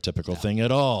stereotypical thing at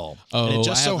all. Oh, and it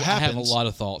just I have a lot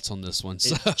of thoughts on this one.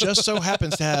 So. It just so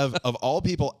happens to have, of all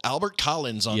people, Albert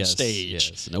Collins on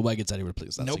stage. Yes, nobody gets out of here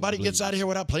without playing. Nobody gets out of here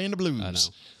without playing the blues. I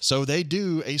know. So they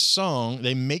do a song.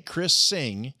 They make Chris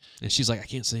sing. And she's like, I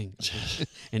can't sing.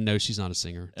 And no, she's not a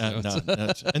singer. No.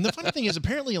 And the funny thing is,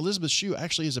 apparently Elizabeth Shue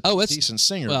actually is a decent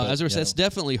singer. Well, but, as I said, it's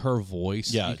definitely her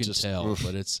voice. Yeah, you can tell. Oof.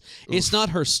 But it's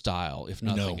not her style, if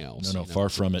nothing else. No, far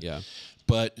from it. Yeah.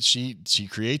 But she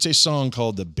creates a song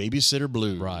called "The Babysitter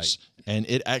Blues," right? And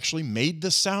it actually made the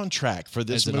soundtrack for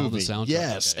this movie. On the soundtrack?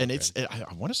 Yes, okay, and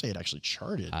I want to say it actually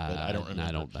charted, but I don't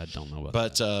remember. I don't know about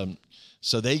but, that. But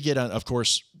so they get on. Of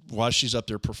course, while she's up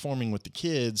there performing with the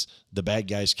kids, the bad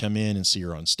guys come in and see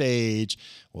her on stage.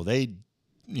 Well,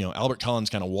 Albert Collins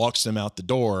kind of walks them out the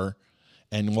door.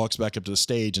 And walks back up to the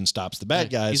stage and stops the bad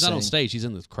guys. He's not on stage; he's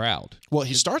in the crowd. Well,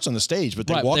 he starts on the stage, but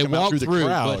they walk him out through the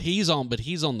crowd. But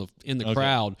he's in the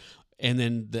crowd. And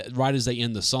then right as they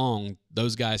end the song,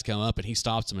 those guys come up and he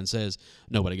stops them and says,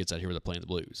 "Nobody gets out here without playing the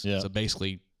blues." Yeah. So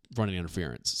basically, running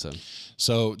interference.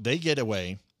 So they get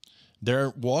away.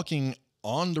 They're walking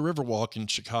on the Riverwalk in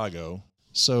Chicago.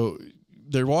 So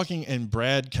they're walking, and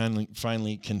Brad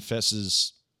finally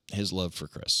confesses his love for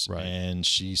Chris. Right. And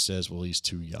she says, well, he's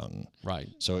too young. Right.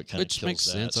 So it kind of Which makes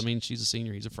sense. I mean, she's a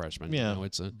senior, he's a freshman. Yeah.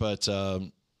 But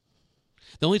the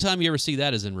only time you ever see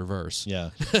that is in reverse.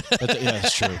 Yeah.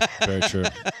 That's true. Very true.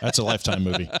 That's a Lifetime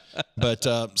movie. But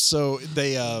so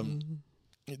they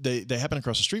happen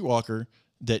across a streetwalker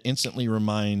that instantly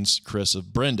reminds Chris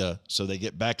of Brenda. So they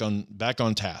get back on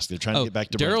task. They're trying to get back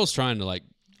to Brenda. Daryl's trying to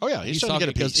Oh yeah, he's trying to get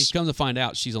a piece. He comes to find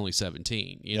out she's only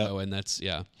 17, you know, and that's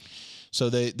So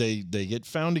they get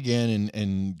found again,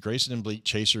 and Grayson and Bleak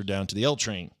chase her down to the L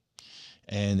train,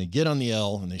 and they get on the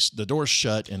L, and the door's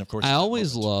shut, and of course I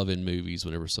always love in movies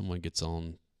whenever someone gets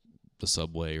on the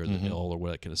subway or the Mm-hmm. L or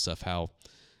that kind of stuff how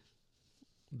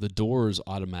the doors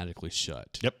automatically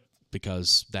shut. Yep.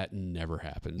 Because that never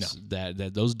happens. No.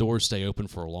 That those doors stay open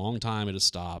for a long time at a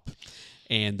stop.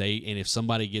 And if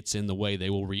somebody gets in the way, they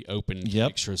will reopen to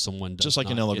make sure someone does just like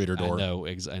an elevator door. I know,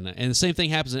 and the same thing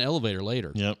happens in an elevator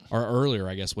later. Yep. Or earlier,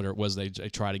 I guess, whatever it was, they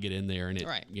try to get in there, and it,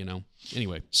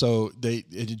 anyway. So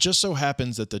it just so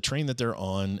happens that the train that they're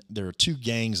on, there are two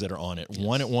gangs that are on it. Yes.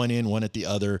 One at one end, one at the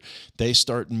other. They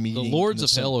start meeting. The Lords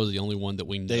of Hell are the only one that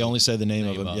we know. They only say the name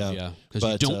of them, yeah.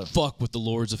 Because you don't fuck with the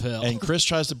Lords of Hell. And Chris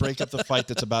tries to break up the fight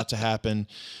that's about to happen.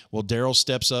 Well, Daryl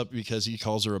steps up because he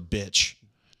calls her a bitch.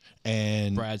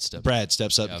 And Brad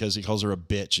steps up because he calls her a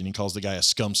bitch, and he calls the guy a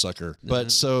scum sucker. Mm-hmm.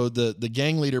 But so the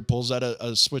gang leader pulls out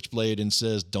a switchblade and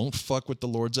says, "Don't fuck with the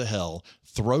Lords of Hell."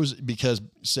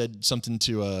 Said something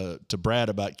to Brad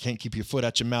about can't keep your foot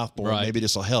out your mouth, boy. Right. Maybe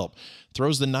this will help.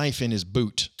 Throws the knife in his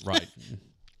boot. Right.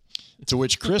 To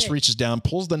which Chris reaches down,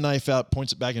 pulls the knife out,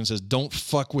 points it back, and says, "Don't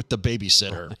fuck with the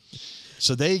babysitter."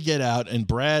 So they get out, and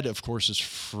Brad, of course, is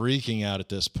freaking out at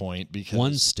this point because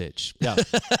one stitch. Yeah,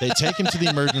 they take him to the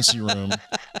emergency room.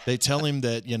 They tell him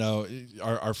that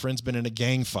our friend's been in a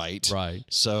gang fight. Right.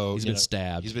 So he's been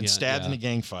stabbed. He's been stabbed in a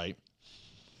gang fight.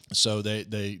 So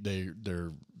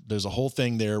there's a whole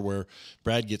thing there where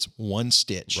Brad gets one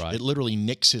stitch. Right. It literally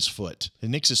nicks his foot. It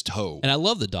nicks his toe. And I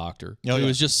love the doctor. Oh, he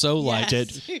was just so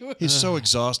he's so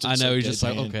exhausted. I know. So he's just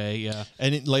like, man. okay, yeah.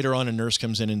 And later on, a nurse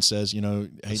comes in and says,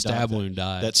 hey, stab wound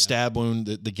died. That stab wound,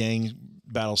 the gang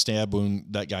battle stab wound,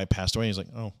 that guy passed away. He's like,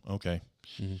 oh, okay.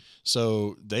 Mm-hmm.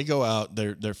 So they go out.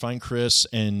 They find Chris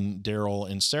and Daryl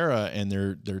and Sarah, and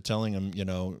they're telling him,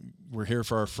 we're here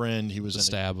for our friend. He was a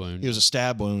stab wound. He was a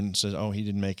stab wound. Says, oh, he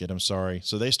didn't make it. I'm sorry.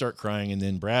 So they start crying, and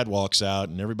then Brad walks out,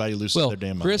 and everybody loses their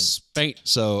damn mind. Chris faint.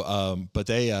 So, but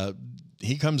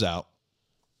he comes out.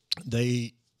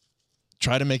 They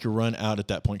try to make a run out at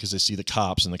that point because they see the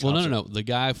cops, and the cops. Well, no. The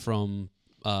guy from.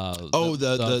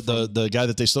 The guy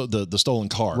that they stole the stolen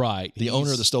car. Right. The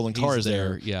owner of the stolen car is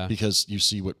there. Yeah. Because you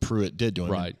see what Pruitt did to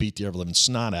him. Right. Beat the ever-living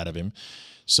snot out of him.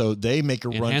 So they make a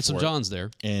run for it. Handsome John's there.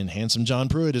 And Handsome John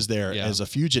Pruitt is there as a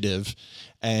fugitive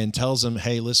and tells him,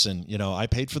 hey, listen, I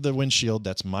paid for the windshield.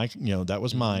 That's my, that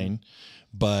was mine.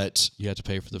 But you have to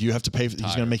pay for the he's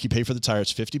going to make you pay for the tire.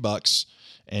 It's $50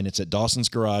 and it's at Dawson's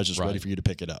garage. It's ready for you to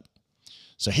pick it up.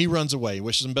 So he runs away,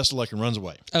 wishes him best of luck and runs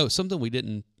away. Oh, something we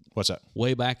didn't What's that?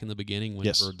 Way back in the beginning,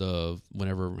 whenever Yes.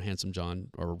 whenever Handsome John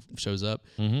shows up,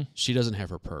 she doesn't have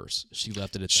her purse. She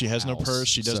left it at. She the has no house. purse.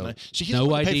 She doesn't. So She keeps no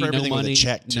wanting to ID, pay for everything no money, with a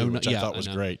check too, which I yeah, thought was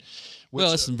know. great.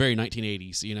 Well, it's some very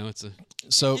 1980s. You know, it's a.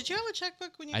 So Did you have a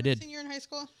checkbook when you I were did. a senior in high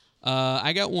school?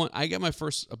 I got one. I got my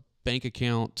first bank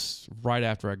account right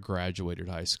after I graduated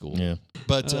high school. yeah,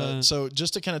 but so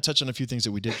just to kind of touch on a few things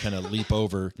that we did kind of leap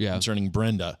over concerning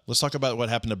Brenda. Let's talk about what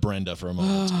happened to Brenda for a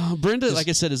moment. Brenda, like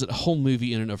I said, is a whole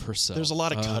movie in and of herself. There's a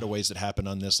lot of cutaways that happen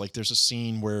on this. Like there's a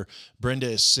scene where Brenda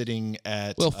is sitting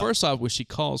at. Well, first off, when she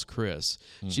calls Chris,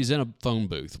 she's in a phone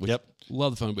booth. Which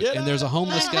love the phone booth. Get And there's a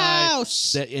homeless my guy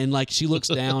house. that, and like she looks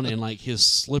down and like his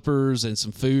slippers and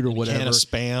some food or whatever. can of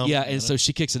Spam. Yeah, and so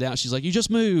she kicks it out. She's like, "You just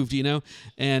moved," you know,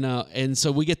 and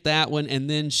so we get that one, and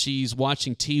then she's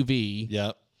watching TV.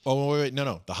 Yeah. Oh wait,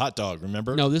 no, the hot dog.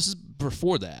 Remember? No, this is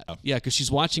before that. Yeah, because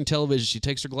she's watching television. She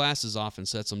takes her glasses off and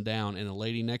sets them down, and a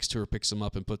lady next to her picks them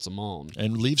up and puts them on.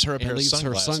 And leaves her a pair of leaves her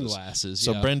sunglasses. sunglasses,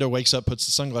 So yeah. Brenda wakes up, puts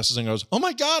the sunglasses, and goes, "Oh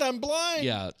my God, I'm blind."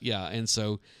 Yeah, and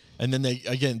so. And then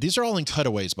these are all in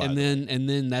cutaways, by the way. And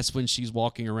then that's when she's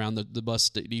walking around the bus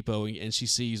depot and she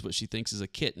sees what she thinks is a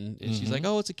kitten, and she's like,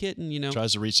 "Oh, it's a kitten," you know.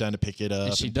 Tries to reach down to pick it up.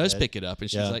 And she does pick it up, and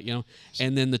she's like, you know.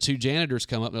 And then the two janitors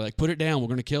come up, and they're like, "Put it down, we're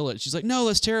going to kill it." She's like, "No,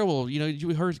 that's terrible. You know,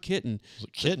 you hurt a kitten."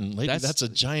 Kitten, lady, that's a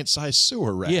giant-sized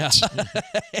sewer rat. Yeah.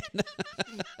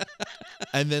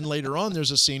 And then later on,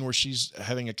 there's a scene where she's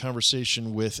having a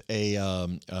conversation with a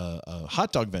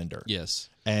hot dog vendor. Yes.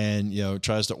 And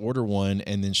tries to order one,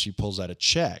 and then she pulls out a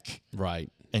check.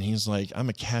 Right. And he's like, "I'm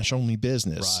a cash-only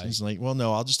business." Right. He's like, "Well,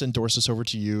 no, I'll just endorse this over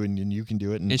to you, and you can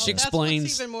do it." And she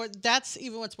explains. That's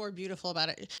even what's more beautiful about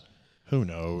it. Who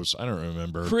knows? I don't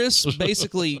remember. Chris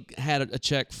basically had a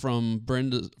check from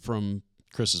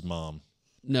Chris's mom.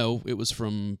 No, it was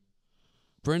from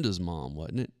Brenda's mom,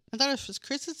 wasn't it? I thought it was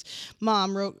Chris's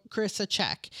mom wrote Chris a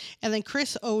check, and then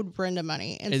Chris owed Brenda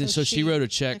money, And so she wrote a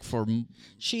check for.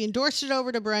 She endorsed it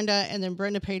over to Brenda, and then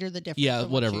Brenda paid her the difference. Yeah,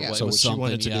 of whatever what she it got. was. So what she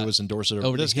wanted to something, do was endorse it over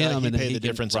over to this guy. him, He and then paid he the can-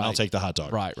 difference, and I'll right. take the hot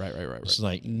dog. Right. She's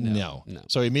like, no.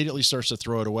 So he immediately starts to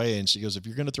throw it away, and she goes, "If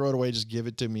you're going to throw it away, just give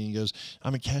it to me." He goes,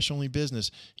 "I'm a cash-only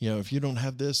business. If you don't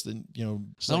have this, then I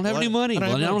don't have any money.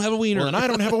 Well, then I don't have a wiener. Well, and I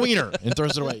don't have a wiener," and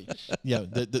throws it away. Yeah,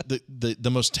 the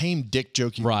most tame dick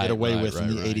joke you can get away with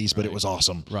in the '80s, but it was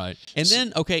awesome. Right.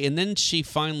 And then she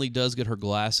finally does get her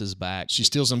glasses back. She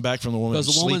steals them back from the woman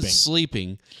because the woman's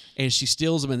sleeping, and she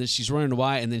steals them, and then she's running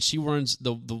away, and then she runs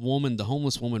the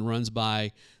homeless woman runs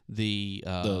by the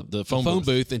phone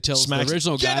booth and tells the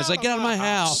original guys, like, "Get out of my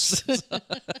house."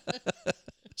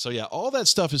 So yeah, all that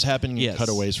stuff is happening in Yes.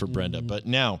 cutaways for Brenda. But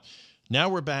now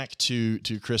we're back to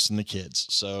Chris and the kids.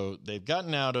 So they've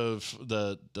gotten out of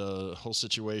the whole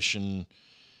situation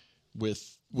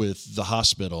with the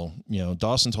hospital.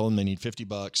 Dawson told them they need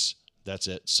 $50. That's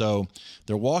it. So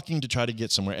they're walking to try to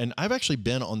get somewhere. And I've actually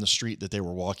been on the street that they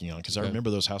were walking on because I remember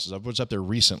those houses. I was up there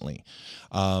recently.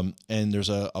 And there's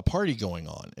a party going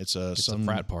on. It's some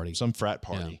frat party. Some frat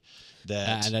party.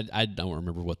 That I don't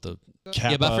remember what the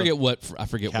Kappa, but I forget what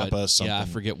Kappa something. I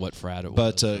forget what frat it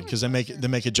but was. because they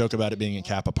make a joke about it being a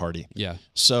Kappa party. Yeah.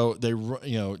 So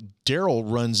Daryl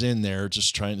runs in there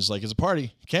just trying. It's like, it's a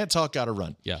party. Can't talk, gotta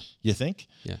run. Yeah. You think?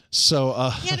 Yeah. So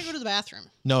He had to go to the bathroom.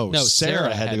 no,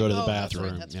 Sarah had to go to the Oh, that's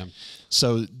bathroom. right, that's right.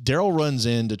 So Daryl runs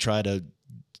in to try to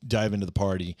dive into the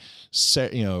party.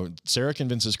 Sarah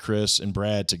convinces Chris and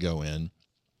Brad to go in.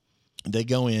 They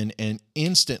go in, and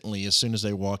instantly, as soon as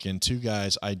they walk in, two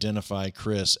guys identify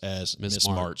Chris as Miss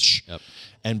March. Yep.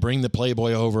 And bring the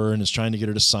Playboy over and is trying to get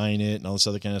her to sign it and all this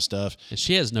other kind of stuff. And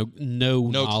she has no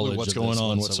clue knowledge what's of going this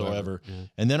on whatsoever. whatsoever. Yeah.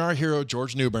 And then our hero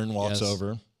George Newbern walks Yes.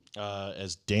 over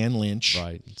as Dan Lynch.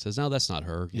 Right. Says, "No, that's not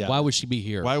her. Yeah. Why would she be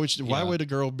here? Why would a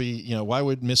girl be? Why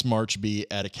would Miss March be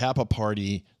at a Kappa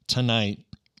party tonight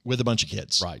with a bunch of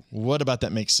kids? Right. What about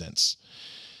that makes sense?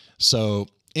 So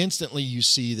instantly you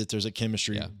see that there's a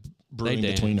chemistry brewing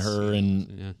between her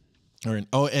and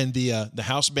the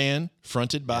house band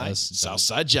fronted by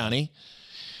Southside Johnny.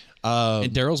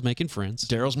 And Daryl's making friends.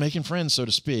 Daryl's making friends, so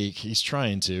to speak. He's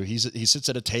trying to. He sits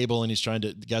at a table and he's trying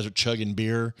to. The guys are chugging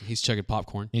beer. He's chugging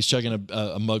popcorn. He's chugging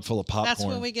a mug full of popcorn. That's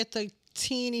when we get the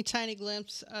teeny tiny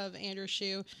glimpse of Andrew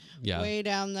Shue way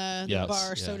down the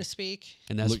bar, so to speak.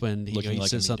 And that's when he looking like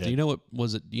says a something.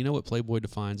 meathead. You know what Playboy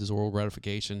defines as oral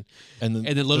gratification? And then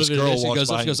little this bit girl she walks goes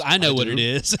up, by she goes, and "I know what do. it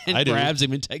is," and I do. grabs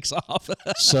him and takes off.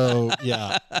 So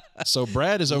yeah, so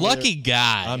Brad is over Lucky there.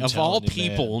 guy I'm of all telling you,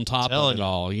 people man. on top Telling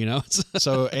of it you. all.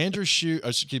 So Andrew Shue,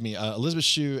 Elizabeth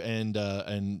Shue,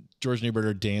 and George Newbern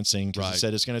are dancing because Right. he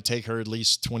said it's going to take her at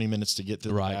least 20 minutes to get to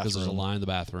the Right, bathroom. because there's a line in the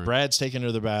bathroom. Brad's taking her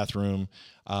to the bathroom.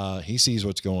 He sees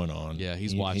what's going on. Yeah,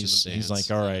 he's watching them He's dance. like,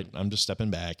 all right, I'm just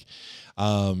stepping back.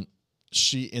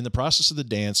 She, in the process of the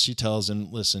dance, she tells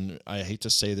him, listen, I hate to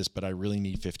say this, but I really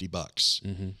need $50.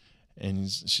 Mm-hmm. And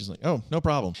she's like, oh, no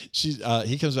problem. He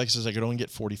comes back and says, I could only get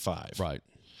 45. Right.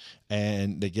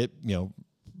 And they get, Brad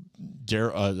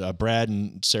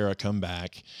and Sarah come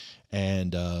back,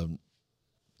 and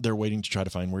they're waiting to try to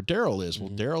find where Daryl is. Well,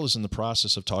 Daryl is in the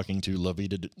process of talking to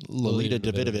Lolita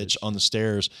Davidovich on the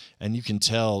stairs, and you can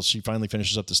tell she finally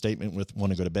finishes up the statement with,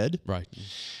 want to go to bed? Right.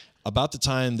 About the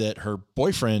time that her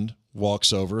boyfriend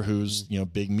walks over, who's,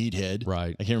 big meathead.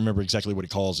 Right. I can't remember exactly what he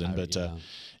calls him, but,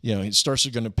 he starts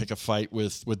going to pick a fight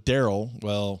with Daryl.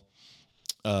 Well,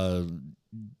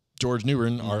 George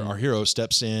Newbern, our hero,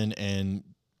 steps in and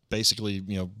basically,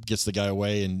 gets the guy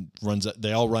away and runs.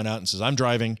 They all run out and says, I'm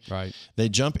driving. Right. They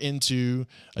jump into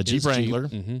a Jeep Wrangler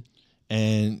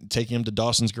and take him to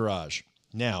Dawson's garage.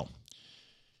 Now,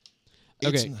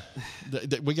 okay,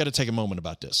 we got to take a moment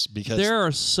about this because there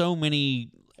are so many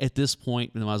at this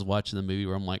point when I was watching the movie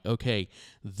where I'm like, okay,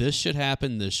 this should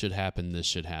happen, this should happen, this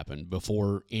should happen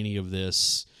before any of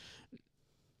this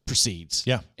proceeds.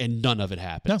 Yeah. And none of it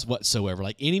happens whatsoever.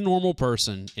 Like any normal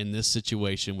person in this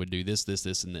situation would do this,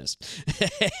 and this.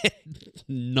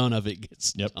 None of it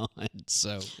gets done.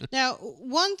 So now,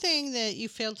 one thing that you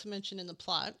failed to mention in the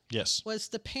plot was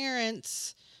the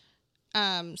parents,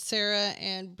 Sarah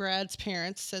and Brad's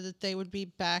parents, said that they would be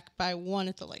back by 1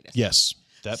 at the latest. Yes.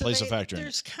 That plays a factor in it.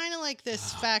 There's kind of like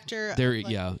this factor of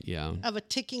a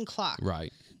ticking clock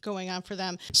going on for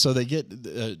them. So they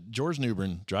get George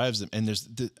Newbern drives them, and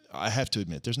I have to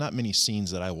admit, there's not many scenes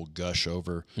that I will gush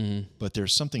over, but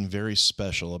there's something very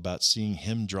special about seeing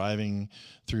him driving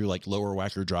through like Lower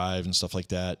Wacker Drive and stuff like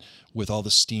that with all the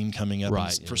steam coming up.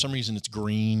 Right. And for some reason, it's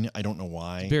green. I don't know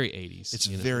why. Very 80s. It's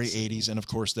very 80s. And of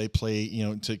course, they play,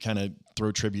 to kind of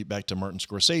throw tribute back to Martin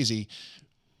Scorsese.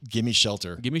 Give Me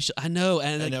Shelter. I know,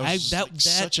 and that's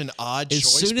such an odd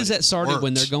choice. As soon as that started, worked.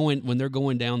 when they're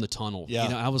going down the tunnel,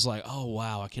 I was like, oh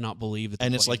wow, I cannot believe that.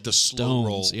 And it's like the slow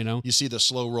roll. You see the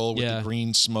slow roll with the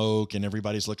green smoke, and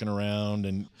everybody's looking around,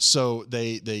 and so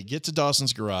they get to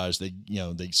Dawson's garage. They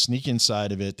they sneak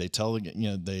inside of it. They tell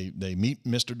they meet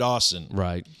Mr. Dawson,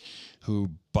 right? Who,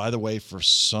 by the way, for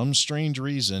some strange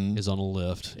reason, is on a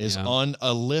lift. On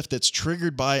a lift that's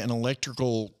triggered by an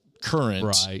electrical current.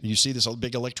 Right. You see this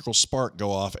big electrical spark go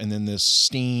off, and then this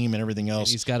steam and everything else.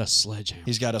 And he's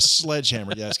got a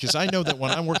sledgehammer. Yes, because I know that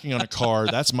when I'm working on a car,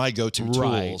 that's my go-to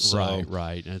tool.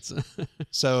 Right. That's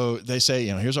so they say,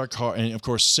 here's our car, and of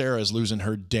course Sarah is losing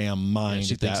her damn mind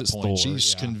she at thinks that it's point. Thor,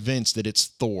 She's convinced that it's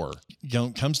Thor.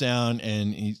 Comes down,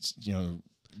 and he's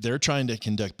they're trying to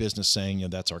conduct business, saying,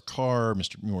 that's our car.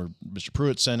 Mr.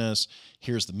 Pruitt sent us.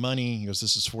 Here's the money. He goes,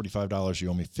 this is $45.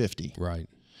 You owe me $50. Right.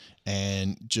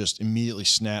 And just immediately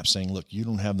snaps, saying, look, you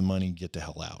don't have the money, get the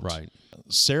hell out. Right.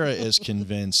 Sarah is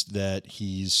convinced that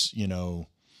he's,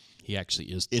 he actually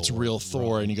is It's Thor. real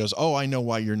Thor. Right. And he goes, oh, I know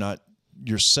why you're not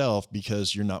yourself,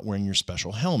 because you're not wearing your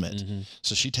special helmet. Mm-hmm.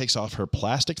 So she takes off her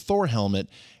plastic Thor helmet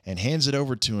and hands it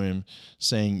over to him,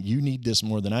 saying, you need this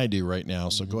more than I do right now,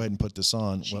 so go ahead and put this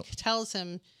on. She tells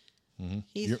him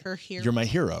he's her hero. You're my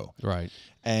hero. Right.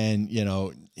 And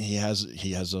he has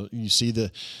you see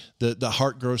the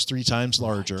heart grows 3 times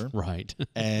larger. Right.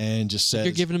 And just says,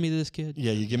 you're giving me this kid?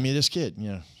 Yeah, you give me this kid.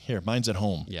 Here, mine's at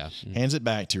home. Yeah. Hands it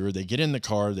back to her. They get in the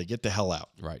car, they get the hell out.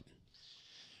 Right.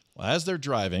 Well, as they're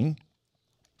driving,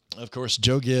 of course,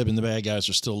 Joe Gibb and the bad guys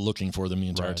are still looking for them the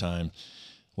entire time.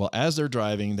 Well, as they're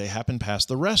driving, they happen past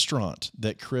the restaurant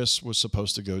that Chris was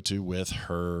supposed to go to with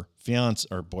her fiance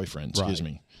or boyfriend, excuse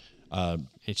me. And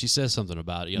she says something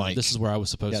about it. Mike. This is where I was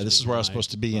supposed to be. Yeah, this is where I was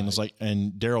supposed to be. Right. And it's like,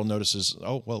 and Daryl notices,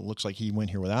 oh, well, it looks like he went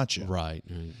here without you. Right.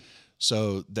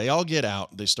 So they all get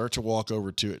out. They start to walk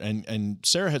over to it. And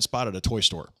Sarah had spotted a toy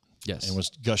store. Yes. And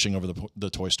was gushing over the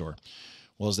toy store.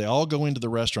 Well, as they all go into the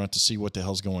restaurant to see what the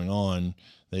hell's going on,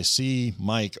 they see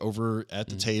Mike over at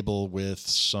the table with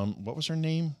what was her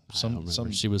name?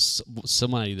 She was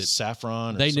somebody that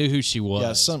Saffron. They knew who she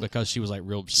was. Yeah, because she was like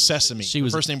real Sesame. She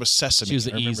was her first name was Sesame. She was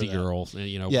the easy girl.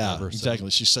 Yeah, whatever,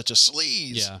 exactly. She's such a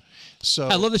sleaze. Yeah. So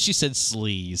I love that she said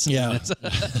sleaze. Yeah.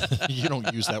 You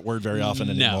don't use that word very often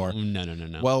anymore.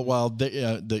 No. Well, while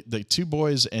the 2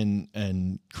 boys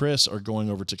and Chris are going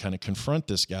over to kind of confront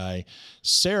this guy,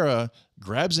 Sarah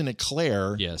grabs an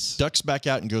eclair, ducks back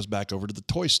out, and goes back over to the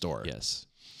toy store. Yes.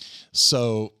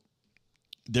 So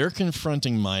they're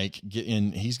confronting Mike,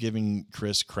 and he's giving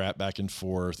Chris crap back and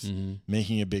forth,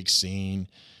 making a big scene.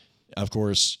 Of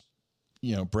course,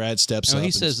 Brad steps up.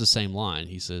 He says the same line.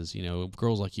 He says,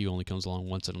 girls like you only comes along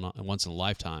once in a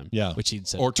lifetime. Yeah. Which he'd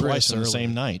said. Or twice in the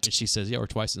same night. And she says, or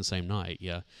twice in the same night.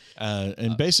 Yeah.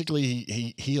 And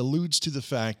basically, he alludes to the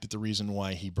fact that the reason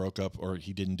why he broke up or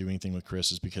he didn't do anything with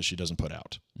Chris is because she doesn't put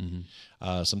out.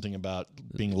 Mm-hmm. Something about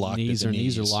being locked at the knees.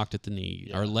 Knees are locked at the knee.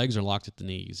 Yeah. Our legs are locked at the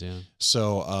knees, yeah.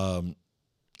 So,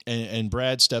 and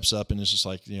Brad steps up and is just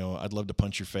like, I'd love to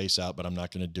punch your face out, but I'm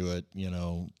not going to do it,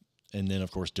 And then,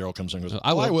 of course, Daryl comes in and goes,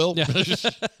 I will. Yeah.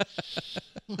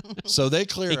 So they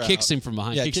clear out. He kicks him from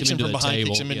behind. Yeah, kicks him into the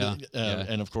table. Kicks him into,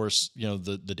 and, of course,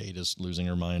 the data's losing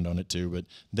her mind on it, too. But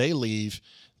they leave.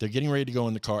 They're getting ready to go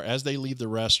in the car. As they leave the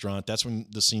restaurant, that's when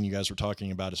the scene you guys were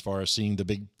talking about as far as seeing the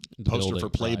big poster for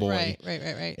Playboy.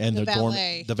 Right. And the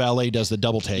valet. The valet does the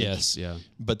double take. Yes, yeah.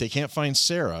 But they can't find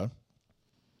Sarah.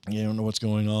 You don't know what's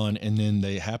going on. And then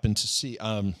they happen to see...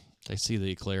 They see the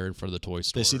eclair in front of the toy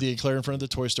store. They see the eclair in front of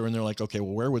the toy store, and they're like, okay,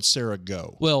 well, where would Sarah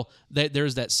go? Well,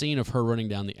 there's that scene of her running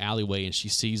down the alleyway, and she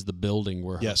sees the building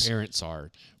where her parents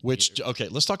are. Okay,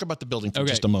 let's talk about the building for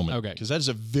just a moment. Okay. Because that is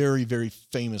a very, very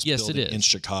famous building in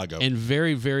Chicago. And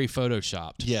very, very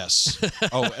photoshopped. Yes.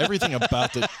 Everything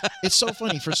about it. It's so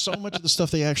funny. For so much of the stuff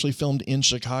they actually filmed in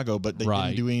Chicago, but they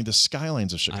didn't do any of the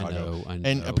skylines of Chicago. I know.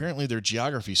 And apparently their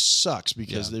geography sucks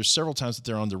because there's several times that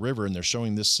they're on the river and they're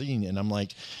showing this scene, and I'm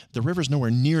like, the river's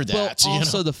nowhere near that. Well,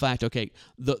 also the fact,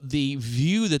 the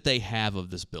view that they have of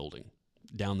this building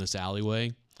down this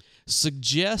alleyway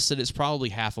suggests that it's probably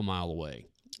half a mile away,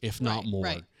 if not more.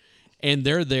 Right. And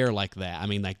they're there like that. I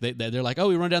mean, like they're like,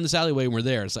 we run down this alleyway and we're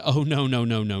there. It's like, oh no.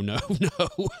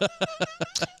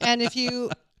 And if you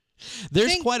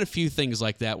there's quite a few things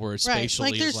like that where it's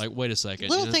spatially is like, wait a second.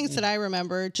 Little things that I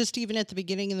remember, just even at the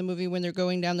beginning of the movie when they're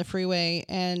going down the freeway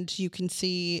and you can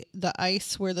see the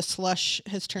ice where the slush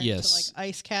has turned to like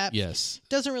ice caps. Yes.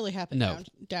 Doesn't really happen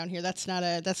down here. That's not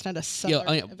a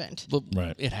southern event. Well,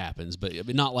 it happens,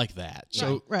 but not like that.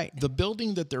 So the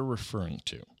building that they're referring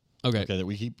to. Okay,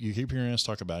 that you keep hearing us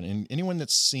talk about, and anyone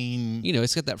that's seen,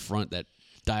 it's got that front, that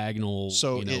diagonal.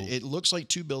 So it looks like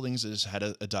two buildings that has had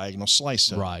a diagonal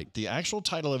slice. Right. The actual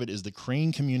title of it is the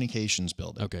Crane Communications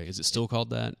Building. Okay. Is it still called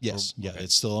that? Yes.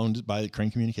 It's still owned by the Crane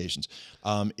Communications.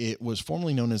 It was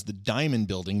formerly known as the Diamond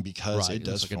Building because it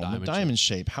does form a diamond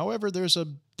shape. However, there's a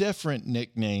different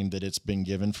nickname that it's been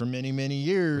given for many, many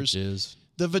years. Which is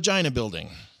the Vagina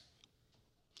Building.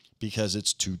 Because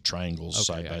it's two triangles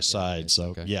side by side.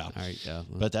 So, yeah. All right, yeah.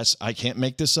 But I can't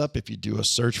make this up. If you do a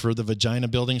search for the Vagina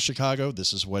Building Chicago,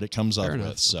 this is what it comes up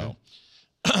with. So,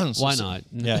 why not?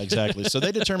 Yeah, exactly. So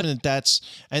they determined that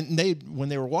and when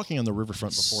they were walking on the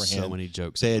riverfront beforehand, so many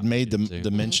jokes. They had made the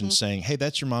mention saying, hey,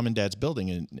 that's your mom and dad's building.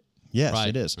 And yes,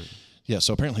 it is. Right. Yeah.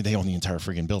 So apparently they own the entire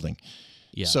friggin' building.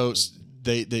 Yeah. So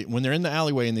they when they're in the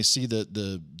alleyway and they see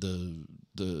the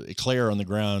eclair on the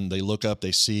ground, they look up,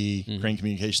 they see Crane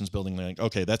Communications Building, they're like,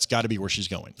 okay, that's got to be where she's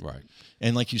going. Right.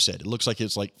 And like you said, it looks like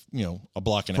it's like, a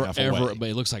block and a half away. But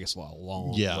it looks like it's a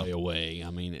long way away. I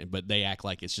mean, but they act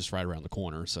like it's just right around the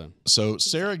corner. So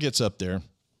Sarah gets up there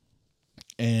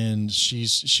and she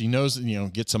knows that,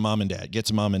 get to mom and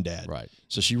dad. Right.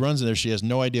 So she runs in there. She has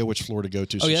no idea which floor to go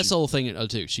to. Oh, yeah, that's the whole thing,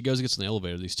 too. She goes and gets in the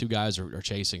elevator. These two guys are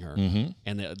chasing her,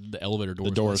 and the elevator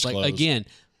door is closed. Like, again,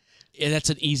 that's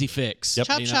an easy fix. Yep.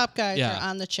 Chop guys are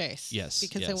on the chase. Yes,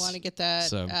 because they want to get that.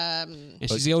 So, and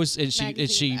she's always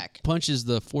she punches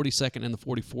the 42nd and the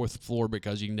 44th floor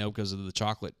because because of the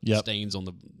chocolate stains on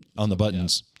the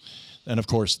buttons. And of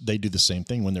course, they do the same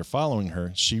thing when they're following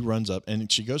her. She runs up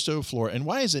and she goes to a floor. And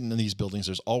why is it in these buildings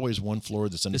there's always one floor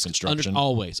that's under construction?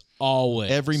 Always.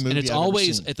 Every movie, and it's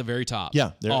always at the very top.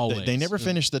 Yeah, they never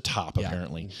finish the top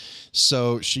apparently.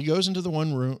 So she goes into the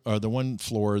one room or the one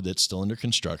floor that's still under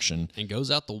construction and goes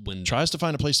out the window. Tries to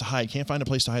find a place to hide. Can't find a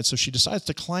place to hide. So she decides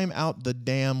to climb out the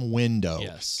damn window.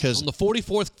 Yes, because on the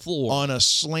 44th floor on a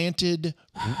slanted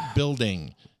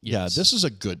building. Yes. Yeah, this is a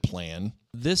good plan.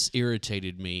 This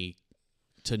irritated me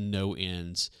to no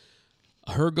ends.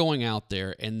 Her going out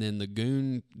there and then the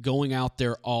goon going out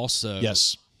there also.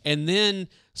 Yes. And then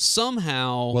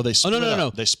somehow... Well, they split up. No.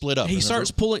 They split up. He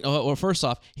starts pulling... Well, first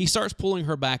off, he starts pulling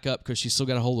her back up because she's still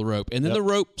got a hold of the rope. And then the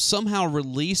rope somehow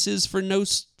releases for no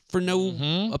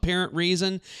apparent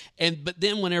reason. But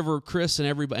then whenever Chris and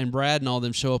everybody and Brad and all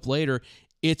them show up later,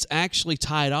 it's actually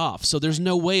tied off. So there's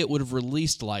no way it would have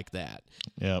released like that.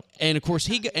 Yeah. And of course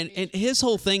and his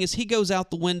whole thing is he goes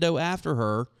out the window after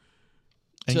her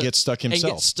and gets stuck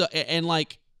himself.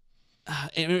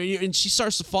 And she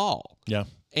starts to fall. Yeah.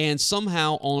 And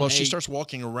somehow she starts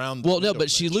walking around. But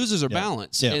she loses her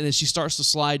balance, and then she starts to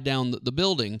slide down the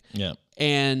building. Yeah.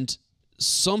 And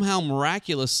somehow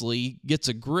miraculously gets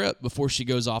a grip before she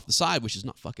goes off the side, which is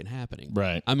not fucking happening.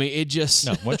 Right. I mean, it just...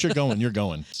 No, once you're going, you're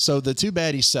going. So the two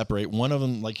baddies separate. One of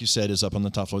them, like you said, is up on the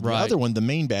top floor. The Right. other one, the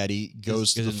main baddie,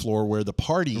 goes to the floor where the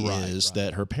party is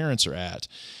that her parents are at.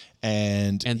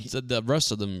 And the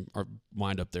rest of them are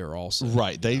wind up there also.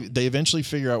 Right. They eventually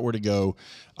figure out where to go.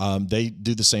 They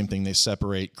do the same thing. They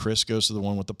separate. Chris goes to the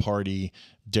one with the party.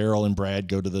 Daryl and Brad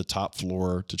go to the top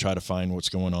floor to try to find what's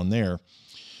going on there.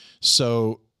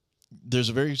 So there's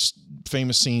a very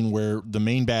famous scene where the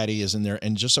main baddie is in there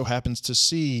and just so happens to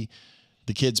see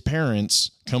the kid's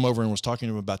parents come over and was talking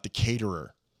to him about the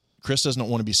caterer. Chris doesn't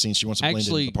want to be seen. She wants to blend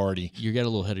into the party. You get a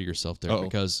little ahead of yourself there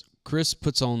because Chris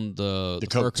puts on the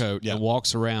fur coat and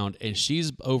walks around, and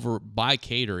she's over by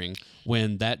catering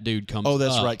when that dude comes up. Oh,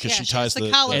 that's right, because she ties the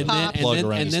plug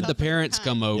around and then the parents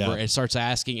come over and starts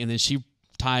asking, and then she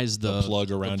ties the plug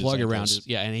around his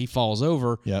and he falls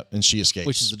over. Yeah, and she escapes,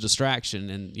 which is a distraction.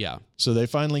 And so they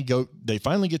finally get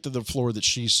to the floor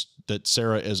that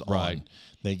Sarah is on.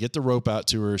 They get the rope out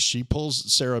to her. She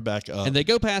pulls Sarah back up, and they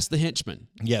go past the henchman.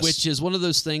 Yes, which is one of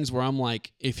those things where I'm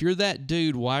like, if you're that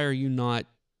dude, why are you not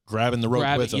grabbing the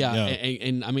rope with him? Yeah.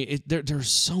 And I mean, there's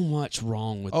so much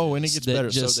wrong with. Oh, and it gets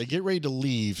better. So they get ready to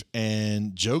leave,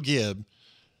 and Joe Gibb,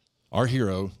 our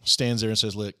hero, stands there and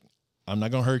says, "Look, I'm not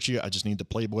going to hurt you. I just need the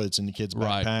Playboy that's in the kid's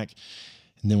backpack."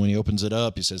 And then when he opens it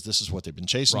up, he says, "This is what they've been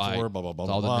chasing for." Blah blah blah.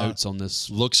 All blah. the notes on this.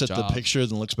 Looks at the picture,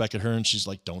 then looks back at her, and she's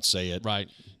like, "Don't say it." Right.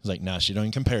 He's like, "Nah, she don't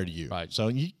even compare to you." Right. So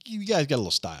you guys got a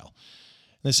little style.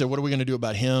 And they said, "What are we going to do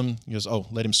about him?" He goes, "Oh,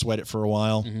 let him sweat it for a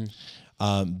while."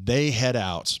 Mm-hmm. They head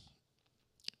out.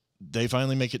 They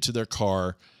finally make it to their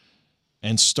car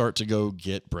and start to go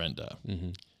get Brenda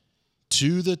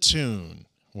to the tune.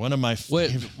 One of my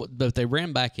favorite. But they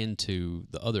ran back into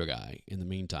the other guy in the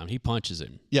meantime. He punches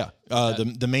him. Yeah.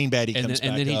 The main baddie comes back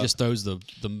and then he up. just throws the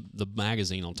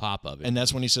magazine on top of it. And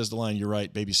that's when he says the line, "You're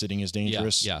right, babysitting is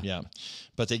dangerous." Yeah.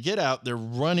 But they get out. They're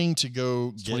running to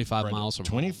go get 25 Brenda. miles from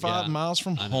 25 miles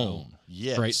from home.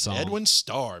 Yes. Great song. Edwin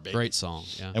Starr, baby. Great song.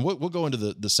 Yeah. And we'll go into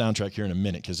the soundtrack here in a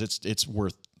minute because it's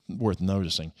worth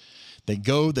noticing. They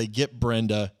go, they get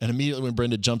Brenda, and immediately when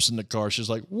Brenda jumps in the car, she's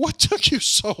like, "What took you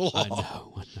so long?" I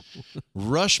know.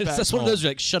 Rush back That's home. one of those, you're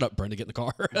like, "Shut up, Brenda, get in the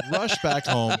car." Rush back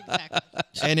home. Exactly.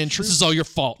 And in true, this is all your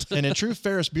fault. and in true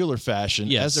Ferris Bueller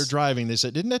fashion, as they're driving, they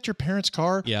said, "Isn't that your parents'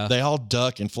 car?" Yeah. They all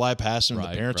duck and fly past them. The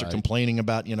parents are complaining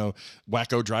about,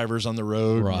 wacko drivers on the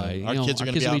road. Right. Our kids are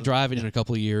going to be driving in a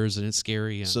couple of years, and it's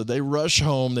scary. Yeah. So they rush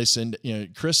home. They send,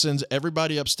 Chris sends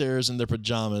everybody upstairs in their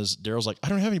pajamas. Daryl's like, "I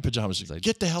don't have any pajamas." He's like,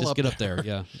 "Get the hell up get there." up there.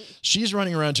 Yeah. She's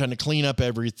running around trying to clean up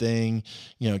everything,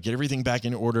 get everything back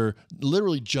in order.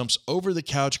 Literally jumps over the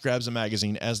couch, grabs a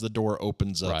magazine as the door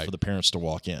opens up for the parents to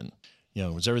walk in.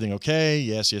 Is everything okay?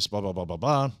 Yes, blah, blah, blah, blah,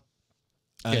 blah.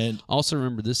 Okay. And also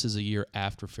remember, this is a year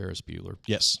after Ferris Bueller.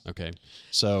 Yes. Okay.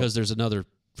 So because there's another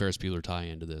Ferris Bueller tie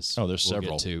into this. Oh, there's we'll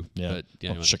several. Get to, yeah. But,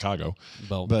 anyway. Chicago.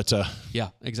 Well, but yeah,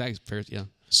 exactly. Ferris, yeah.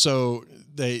 So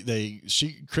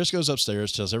Chris goes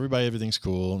upstairs, tells everybody everything's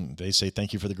cool. And they say,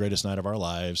 "Thank you for the greatest night of our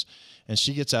lives." And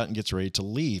she gets out and gets ready to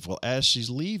leave. Well, as she's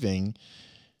leaving,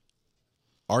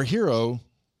 our hero,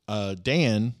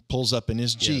 Dan, pulls up in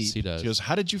his Jeep. Yes, he does. She goes,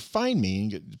 "How did you find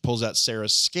me?" And pulls out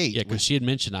Sarah's skate. Yeah, because she had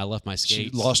mentioned I left my skates. She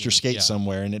lost her skate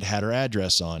somewhere, and it had her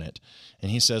address on it. And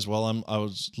he says, "Well, I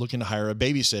was looking to hire a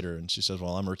babysitter." And she says,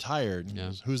 "Well, I'm retired." And he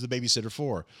goes, "Who's the babysitter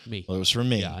for?" Me. Well, it was for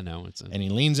me. Yeah, I know. And he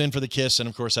leans in for the kiss, and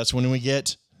of course, that's when we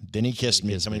get, "Then he kissed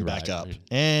me," coming back up. Right.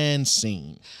 And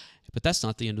scene. But that's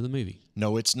not the end of the movie.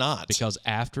 No, it's not. Because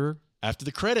after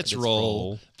the credits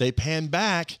roll, they pan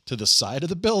back to the side of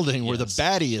the building where the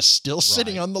baddie is still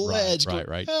sitting on the ledge.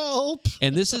 Right. Help!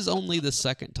 And this is only the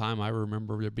second time I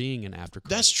remember there being an after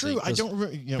credits. That's true. Scene, I don't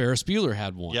remember. Ferris Bueller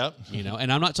had one. Yep.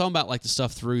 And I'm not talking about like the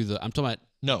stuff through the. I'm talking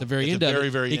about the very end of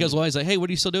it. Very he goes, "Well, he's like, hey, what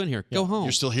are you still doing here? Go home.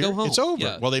 You're still here. Go home. It's over."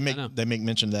 Yeah, well, they make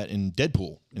mention of that in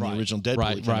Deadpool, in the original Deadpool.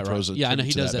 Right. Yeah, I know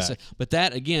he does that. But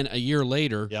that again, a year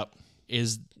later,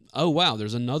 is wow.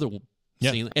 There's another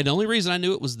scene, and the only reason I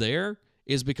knew it was there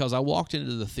is because I walked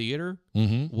into the theater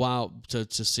while to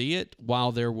see it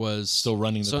while there was still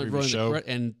running the previous show,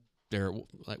 and they're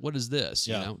like, "What is this?"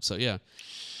 You know. So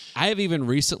I have even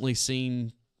recently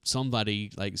seen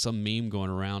somebody, like some meme going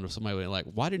around of somebody like,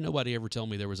 "Why did nobody ever tell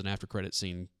me there was an after credit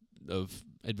scene of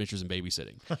Adventures in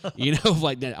Babysitting?"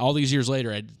 Like that. All these years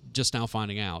later, I just now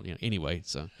finding out. Anyway,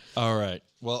 so all right.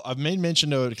 Well, I've made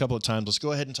mention of it a couple of times. Let's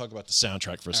go ahead and talk about the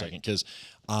soundtrack for a second, because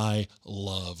I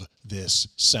love this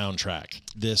soundtrack.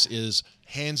 This is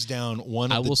hands down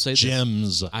one of the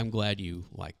gems. I'm glad you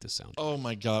like the soundtrack. Oh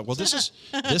my God! Well, this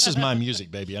is my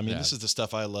music, baby. I mean, this is the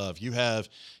stuff I love. You have,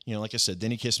 like I said, "Then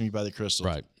He Kissed Me" by the Crystals.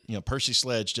 Right. Percy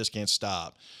Sledge, Just Can't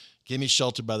Stop. Give Me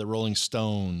Shelter by the Rolling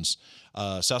Stones.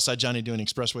 Southside Johnny doing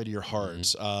Expressway to Your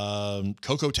Heart.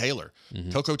 Coco Taylor.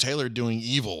 Coco Taylor doing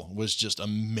Evil was just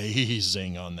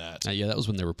amazing on that. Yeah, that was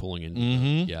when they were pulling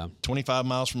in. Yeah. 25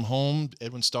 Miles from Home,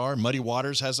 Edwin Starr. Muddy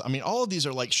Waters has, all of these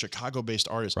are like Chicago-based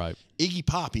artists. Right. Iggy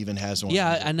Pop even has one.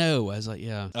 Yeah, I know. I was like,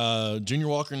 yeah. Junior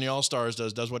Walker and the All-Stars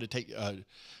does What It Take.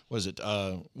 What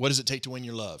does it take to win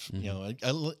your love?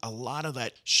 A lot of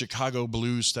that Chicago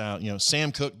blues style.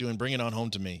 Sam Cooke doing "Bring It On Home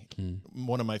to Me,"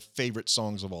 one of my favorite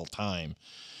songs of all time.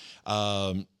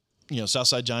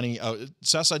 Southside Johnny and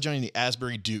the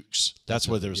Asbury Dukes. That's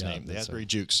what their name, the Asbury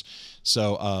Dukes.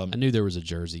 So I knew there was a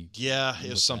Jersey. Yeah, it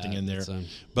was something in there.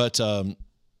 But and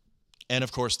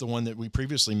of course the one that we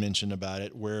previously mentioned about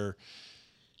it, where.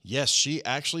 Yes, she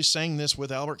actually sang this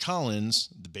with Albert Collins,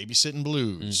 The Babysitting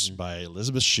Blues by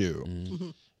Elizabeth Shue.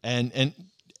 And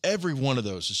every one of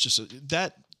those is just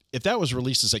that. If that was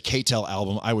released as a K-Tel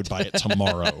album, I would buy it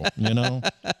tomorrow.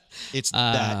 It's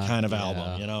that kind of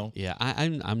album. Yeah,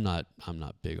 I'm not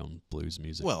big on blues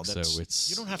music. Well, so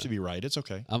it's you don't have to be right. It's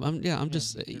okay. I'm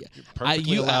just you're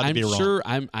perfectly allowed to be wrong. Sure.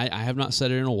 I have not said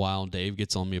it in a while. Dave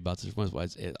gets on me about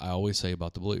this. I always say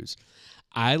about the blues.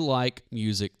 I like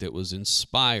music that was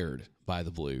inspired by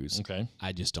the blues. Okay.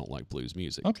 I just don't like blues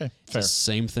music. Okay, fair. It's the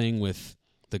same thing with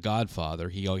The Godfather.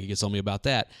 He gets on me about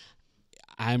that.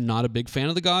 I'm not a big fan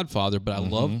of The Godfather, but I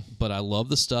love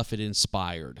the stuff it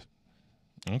inspired.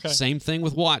 Okay. Same thing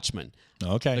with Watchmen.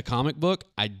 Okay. The comic book,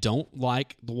 I don't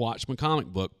like the Watchmen comic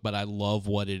book, but I love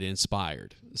what it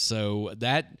inspired. So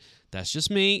that's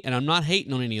just me, and I'm not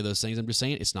hating on any of those things. I'm just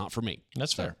saying it's not for me.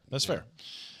 That's fair. That's fair.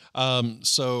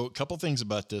 So a couple things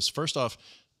about this. First off,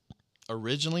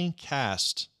 originally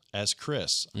cast as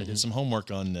Chris. I did some homework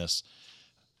on this.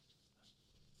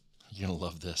 You're going to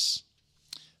love this.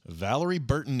 Valerie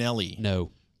Bertinelli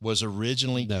was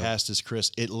originally cast as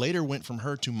Chris. It later went from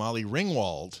her to Molly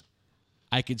Ringwald.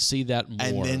 I could see that more.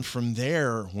 And then from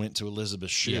there went to Elizabeth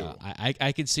Shue. Yeah,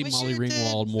 I could see Molly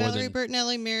Ringwald more Valerie than...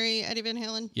 Bertinelli marry Eddie Van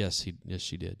Halen? Yes,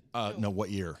 she did. No, what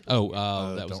year?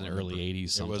 That was in the early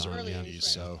 80s sometime. It was early 80s,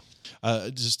 so...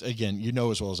 just again,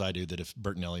 as well as I do that if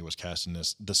Bertinelli was cast in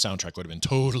this, the soundtrack would have been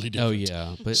totally different. Oh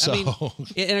yeah, but I mean,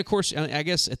 and of course, I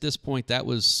guess at this point that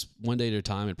was One Day at a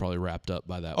Time. It probably wrapped up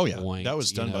by that point. That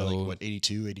was done by like what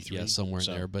 82, 83? Yeah, somewhere in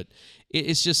there. But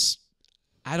it's just,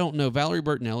 I don't know. Valerie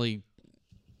Bertinelli.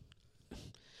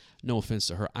 No offense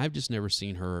to her, I've just never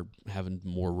seen her having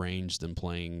more range than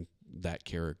playing that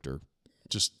character.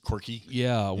 Just quirky.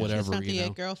 Yeah, whatever. She's not the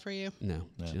it girl for you. No,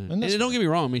 and don't get me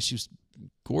wrong. I mean, she was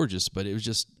gorgeous, but it was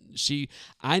just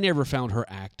I never found her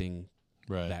acting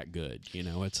that good.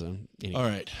 It's anyway. All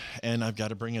right, and I've got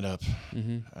to bring it up.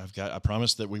 I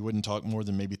promised that we wouldn't talk more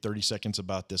than maybe 30 seconds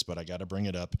about this, but I got to bring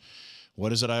it up.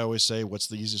 What is it I always say? What's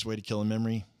the easiest way to kill a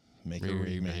memory? Make a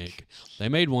remake. They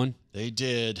made one. They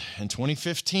did in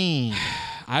 2015.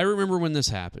 I remember when this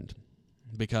happened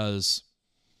because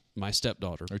my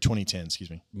stepdaughter, or 2010,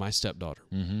 excuse me. My stepdaughter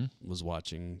was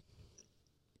watching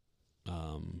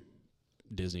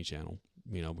Disney Channel,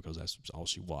 because that's all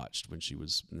she watched when she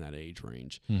was in that age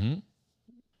range.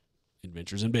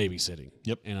 Adventures in Babysitting.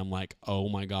 Yep. And I'm like, oh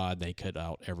my God, they cut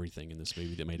out everything in this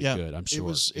movie that made it good. I'm sure.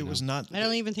 It was not. I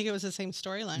don't even think it was the same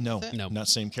storyline. No, not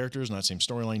same characters, not same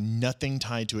storyline, nothing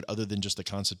tied to it other than just the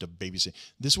concept of babysitting.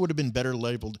 This would have been better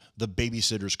labeled The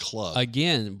Babysitter's Club.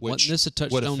 Again, this is a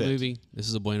Touchstone movie. This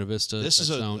is a Buena Vista. This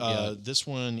Touchstone. This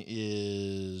one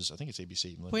is, I think it's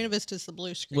ABC. Buena Vista is the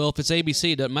blue screen. Well, if it's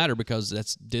ABC, it doesn't matter because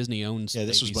that's Disney owns. Yeah,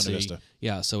 this ABC. was Buena Vista.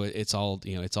 Yeah, so it's all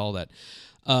it's all that.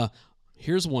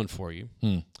 Here's one for you.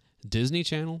 Disney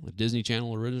Channel, a Disney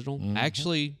Channel original,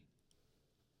 actually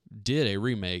did a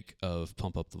remake of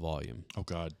Pump Up the Volume. Oh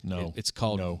God, no! It's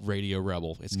called Radio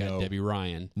Rebel. It's got Debbie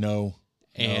Ryan.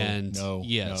 And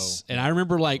yes, and I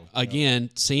remember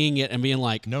seeing it and being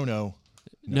like,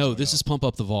 No, this is Pump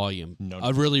Up the Volume.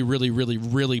 A really, really, really,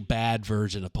 really bad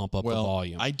version of Pump Up the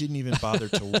Volume. I didn't even bother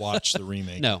to watch the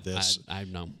remake of this. I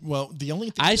know. Well, the only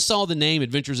thing I saw the name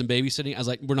Adventures in Babysitting. I was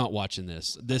like, we're not watching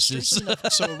this. This is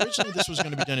so originally this was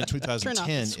going to be done in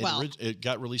 2010. It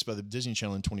got released by the Disney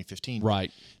Channel in 2015.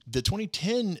 Right. The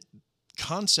 2010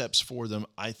 concepts for them,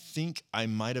 I think I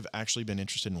might have actually been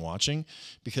interested in watching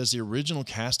because the original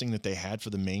casting that they had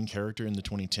for the main character in the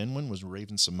 2010 one was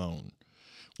Raven Simone,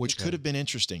 which could have been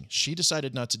interesting. She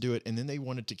decided not to do it, and then they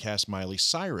wanted to cast Miley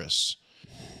Cyrus,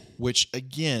 which,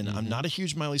 again, I'm not a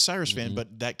huge Miley Cyrus fan,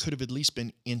 but that could have at least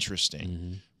been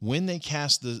interesting. When they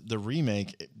cast the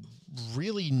remake,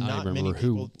 really not many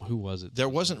people. Who was it? There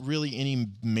wasn't really any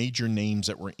major names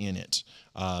that were in it,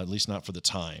 at least not for the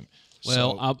time.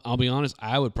 Well, So, I'll be honest.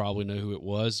 I would probably know who it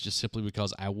was just simply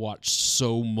because I watched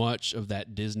so much of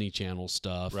that Disney Channel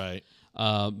stuff. right.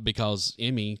 Because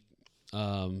Emmy.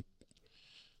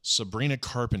 Sabrina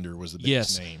Carpenter was the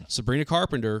biggest name. Sabrina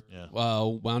Carpenter Yeah.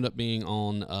 wound up being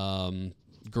on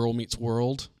Girl Meets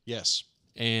World. Yes.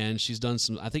 And she's done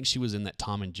some. I think she was in that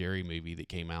Tom and Jerry movie that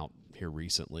came out here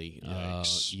recently.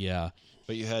 Yikes. Yeah.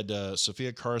 But you had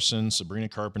Sophia Carson, Sabrina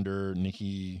Carpenter,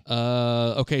 Nikki.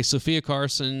 Okay, Sophia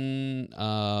Carson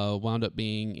wound up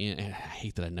being in. I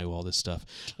hate that I know all this stuff.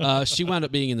 She wound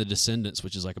up being in The Descendants,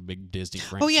 which is like a big Disney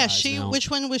franchise. Oh yeah, she. now.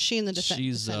 Which one was she in the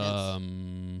She's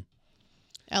Descendants?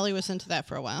 Ellie was into that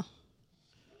for a while.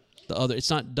 the other. It's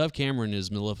not Dove Cameron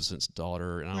is Maleficent's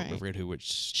daughter, and I don't Right. forget who.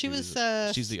 She was.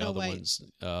 She's the Snow other White. one's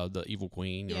the evil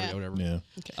queen Yeah. or whatever. Yeah.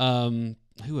 Okay.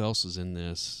 Who else is in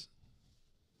this?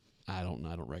 I don't know.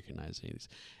 I don't recognize any of these.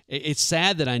 It's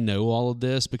sad that I know all of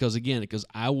this because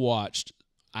I watched,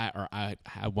 I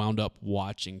wound up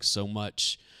watching so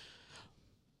much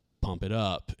Pump It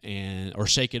Up or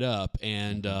Shake It Up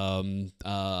and Dog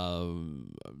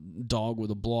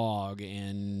with a Blog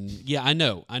and I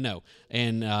know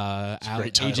and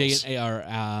great AJ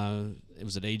titles. it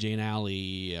was at AJ and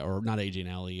Allie or not AJ and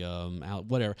Allie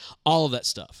whatever, all of that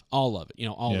stuff, all of it,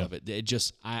 all Yeah. of it. It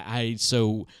just I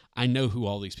know who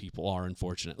all these people are,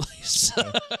 unfortunately. So,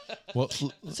 Well,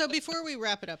 So before we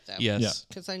wrap it up, though, yes.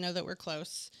 because I know that we're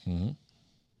close. Mm-hmm.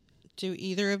 Do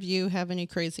either of you have any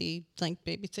crazy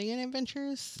babysitting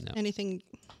adventures? No. Anything?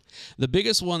 The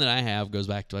biggest one that I have goes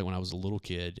back to like when I was a little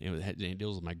kid. It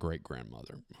deals with my great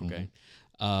grandmother. Okay,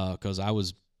 because I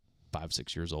was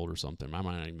 5-6 years old or something. I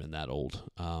might not even been that old.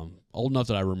 Old enough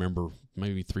that I remember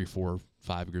maybe 3, 4,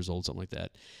 5 years old, something like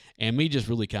that. And me just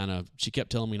really she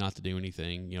kept telling me not to do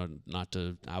anything.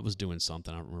 I was doing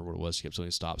something. I don't remember what it was. She kept telling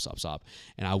me stop,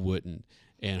 and I wouldn't.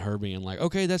 And her being like,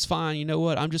 okay, that's fine. You know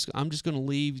what? I'm just going to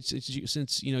leave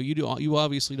since you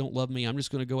obviously don't love me. I'm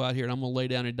just going to go out here and I'm going to lay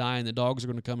down and die, and the dogs are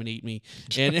going to come and eat me.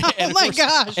 And Oh my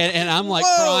gosh! And I'm like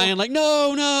Whoa. crying, like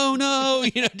no,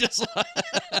 just like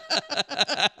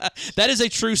that is a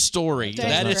true story. Dang,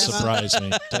 That does is not surprise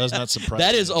me. Does not surprise me.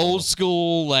 that is at all. old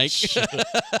school. Like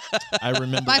I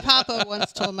remember. My papa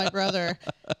once told my brother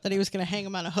that he was going to hang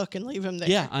him on a hook and leave him there.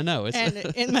 yeah, I know. It's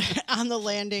And on the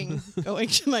landing, going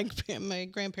to my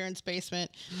grandparents'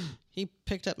 basement, he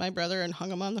picked up my brother and hung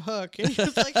him on the hook. And he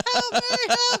was like, "Help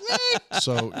me!"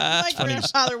 So My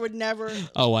grandfather would never.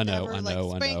 oh, I know, never, I know,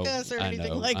 like, I spank know, us or I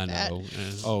anything know, like I that. know.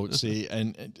 Oh, see,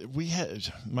 and we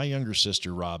had my younger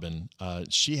sister Robin.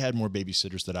 She had more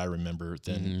babysitters that I remember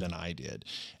than I did,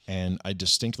 and I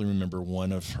distinctly remember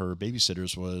one of her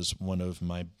babysitters was one of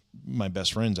my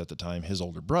best friends at the time, his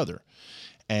older brother,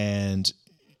 and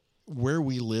where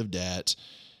we lived at.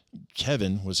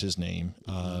 Kevin was his name,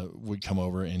 would come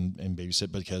over and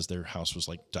babysit because their house was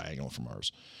like diagonal from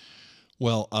ours.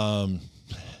 Well,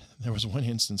 there was one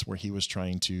instance where he was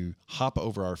trying to hop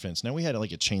over our fence. Now we had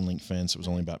like a chain link fence. It was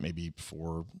only about maybe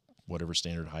 4, whatever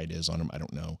standard height is on them. I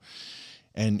don't know.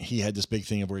 And he had this big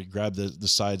thing of where he grabbed the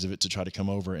sides of it to try to come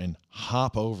over and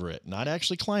hop over it, not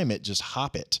actually climb it, just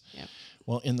hop it. Yep.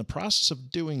 Well, in the process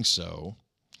of doing so,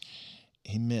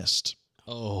 he missed.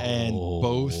 Oh. And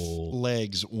both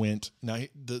legs went. Now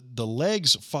the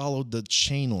legs followed the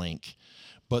chain link,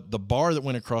 but the bar that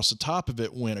went across the top of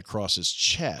it went across his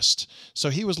chest. So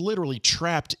he was literally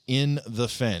trapped in the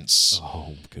fence.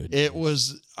 Oh, goodness. It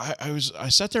was. I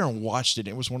sat there and watched it.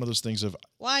 It was one of those things of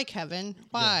Why, Kevin?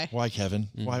 Why? why, Kevin?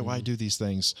 Why do these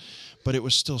things? But it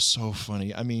was still so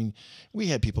funny. I mean, we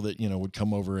had people that would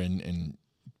come over and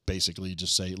basically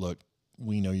just say, "Look,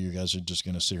 we know you guys are just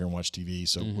going to sit here and watch TV,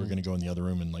 so we're going to go in the other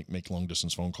room and like make long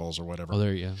distance phone calls or whatever." Oh,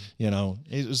 there you go.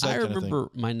 It was that I kind of thing. remember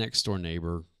my next door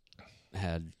neighbor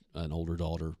had an older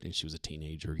daughter, and she was a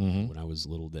teenager when I was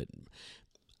little. That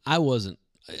I wasn't,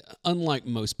 unlike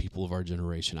most people of our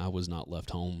generation, I was not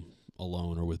left home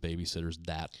alone or with babysitters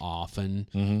that often.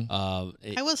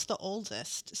 I was the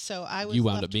oldest, so I was You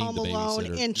wound left up being home the alone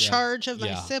babysitter. in charge of my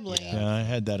Yeah. sibling. Yeah, I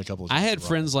had that a couple of I times. had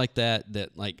friends like that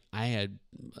like I had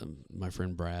my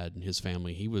friend Brad and his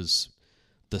family. He was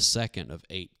the second of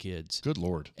 8 kids. Good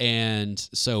Lord. And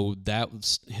so that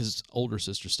was his older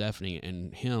sister Stephanie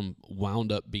and him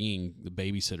wound up being the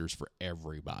babysitters for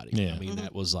everybody. Yeah. I mean,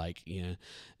 that was like,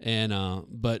 and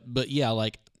but yeah,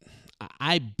 like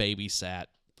I babysat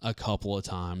a couple of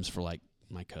times for like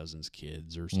my cousin's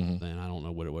kids or something. I don't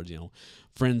know what it was,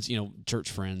 friends,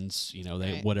 church friends, they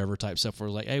Right. whatever type stuff were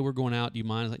like, hey, we're going out. Do you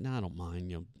mind? I was like, no, I don't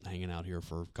mind, hanging out here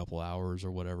for a couple hours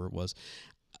or whatever it was.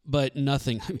 But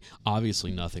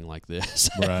obviously nothing like this.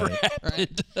 Right.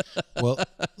 happened. Well,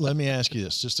 let me ask you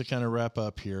this, just to kind of wrap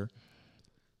up here.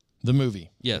 The movie.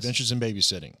 Yes. Adventures in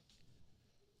Babysitting.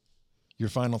 Your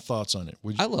final thoughts on it?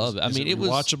 I love it. I mean, it was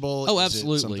watchable. Oh,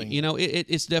 absolutely.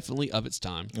 It's definitely of its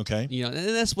time. Okay. And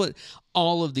that's what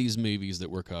all of these movies that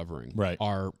we're covering Right.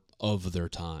 are of their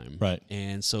time. Right.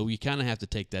 And so you kind of have to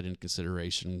take that into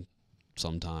consideration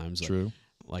sometimes. True.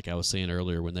 Like I was saying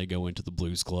earlier, when they go into the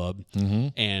Blues Club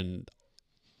and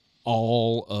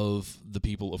all of the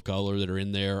people of color that are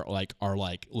in there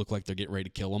look like they're getting ready to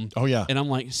kill them. Oh yeah. And I'm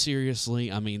like,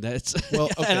 seriously? I mean, that's well.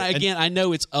 Okay. And again, I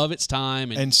know it's of its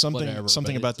time and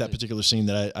something about that particular scene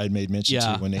that I made mention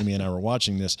to when Amy and I were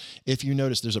watching this. If you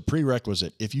notice, there's a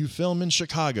prerequisite. If you film in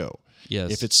Chicago,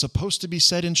 yes. If it's supposed to be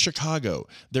set in Chicago,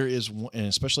 there is, and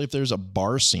especially if there's a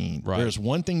bar scene, right. There's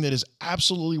one thing that is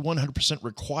absolutely 100%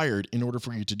 required in order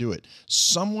for you to do it.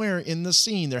 Somewhere in the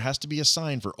scene, there has to be a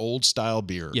sign for old style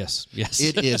beer. Yes.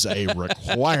 It is a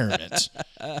requirement.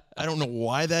 I don't know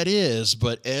why that is,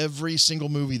 but every single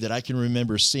movie that I can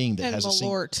remember seeing that has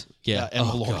Malort. a scene. Yeah, and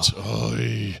Malort. Oh,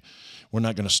 we're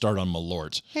not going to start on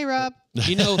Malort. Hey, Rob.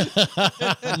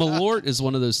 Malort is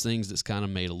one of those things that's kind of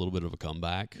made a little bit of a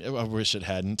comeback. I wish it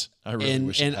hadn't. I really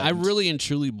wish it hadn't. And I really and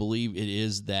truly believe it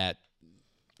is that.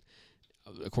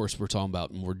 Of course, we're talking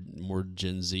about more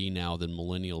Gen Z now than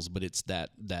millennials, but it's that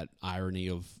irony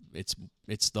of it's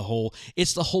the whole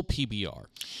PBR.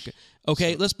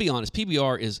 Okay, let's be honest.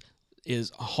 PBR is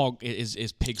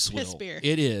pig swill. Piss beer.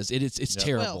 It is. It's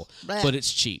terrible, but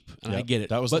it's cheap, and I get it.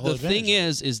 That was but the whole thing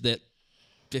advantage. is that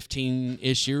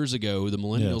 15-ish years ago, the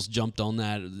millennials jumped on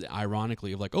that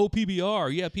ironically of like, oh,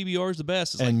 PBR, yeah, PBR is the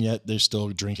best. It's and yet they still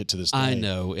drink it to this day. I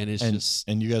know, and it's just...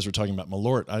 And you guys were talking about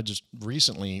Malort. I just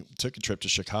recently took a trip to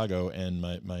Chicago, and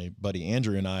my buddy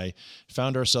Andrew and I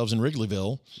found ourselves in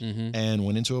Wrigleyville and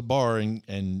went into a bar,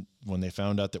 and when they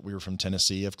found out that we were from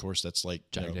Tennessee, of course, that's like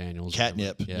Jack Daniels,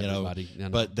 catnip, everybody.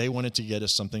 But they wanted to get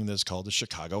us something that's called the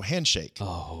Chicago Handshake.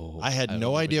 Oh, I had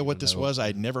no idea what this was. I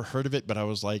had never heard of it, but I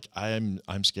was like, I'm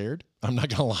scared. I'm not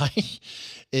gonna lie.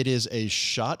 It is a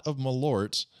shot of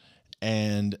Malort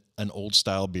and an old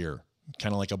style beer,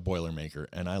 kind of like a Boilermaker.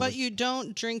 But you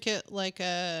don't drink it like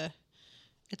a.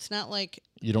 It's not like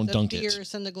you don't dunk it.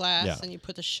 Beer's in the glass and you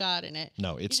put the shot in it.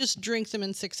 No, you just drink them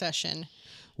in succession.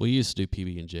 We used to do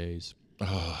PB&Js.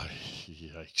 Oh,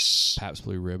 yikes. Pabst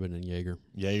Blue Ribbon and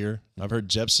Jaeger. I've heard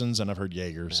Jepson's and I've heard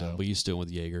Jaeger. So we used to do it with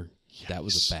Jaeger. Yikes. That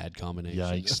was a bad combination.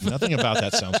 Yikes. Nothing about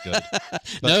that sounds good.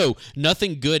 No,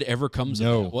 nothing good ever comes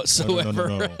of that whatsoever.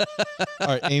 No. All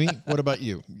right, Amy, what about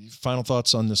you? Final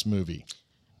thoughts on this movie?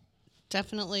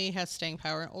 Definitely has staying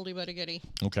power. Oldie but a goodie.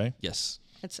 Okay. Yes.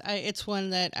 It's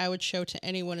one that I would show to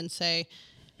anyone and say,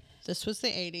 this was the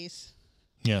 80s.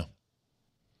 Yeah.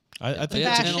 I think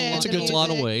it's a good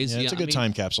lot of ways. Yeah, it's a good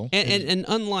time capsule. And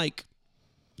unlike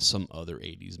some other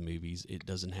 80s movies, it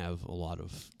doesn't have a lot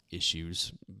of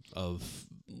issues of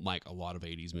like a lot of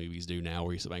 80s movies do now,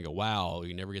 where you sit back and go, wow,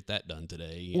 you never get that done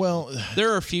today. Well,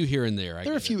 there are a few here and there.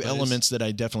 There are a few elements that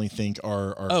I definitely think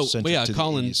are centric to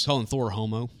calling the 80s. calling Thor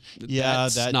homo. Yeah,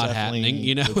 that's not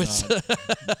happening.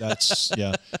 That's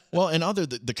Well, and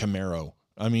the Camaro.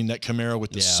 I mean, that Camaro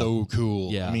with the so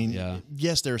cool. Yeah, I mean,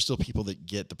 yes, there are still people that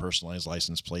get the personalized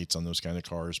license plates on those kind of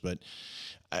cars, but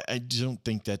I don't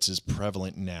think that's as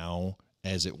prevalent now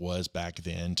as it was back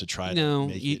then to try to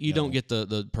make it. You don't get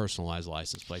the personalized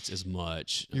license plates as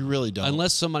much. You really don't.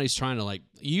 Unless somebody's trying to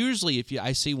usually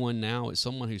I see one now, it's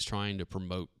someone who's trying to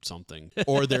promote something.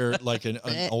 Or they're like an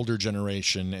older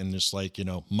generation and it's like,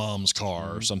 mom's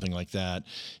car or something like that.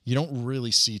 You don't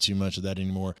really see too much of that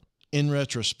anymore. In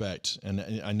retrospect,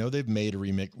 and I know they've made a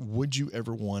remake, would you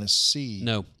ever want to see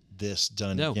this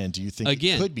done again? Do you think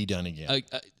it could be done again?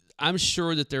 I'm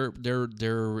sure that they're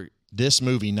this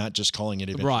movie, not just calling it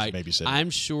Adventures in Babysitting. I'm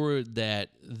sure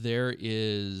that there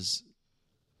is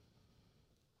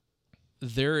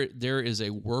a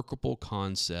workable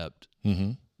concept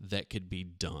that could be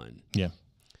done. Yeah.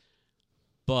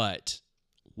 But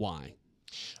why?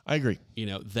 I agree.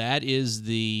 That is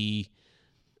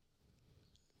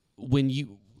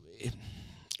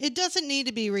it doesn't need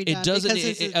to be redone. It doesn't.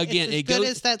 It's as good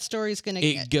as that story's going to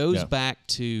get. It goes back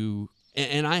to,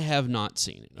 and I have not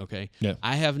seen it. Okay. Yeah.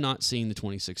 I have not seen the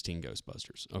 2016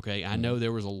 Ghostbusters. Okay. I know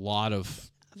there was a lot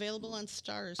of available on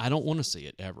Stars. I don't want to see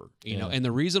it ever. And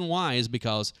the reason why is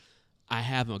because I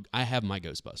have my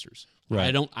Ghostbusters.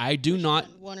 Right. I do not.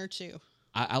 One or two.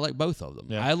 I like both of them.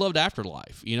 Yeah. I loved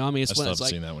Afterlife. I mean, I still haven't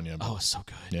seen that one yet. Oh, it's so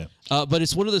good. Yeah. But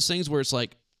it's one of those things where it's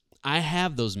like, I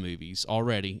have those movies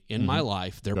already in my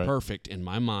life. They're perfect in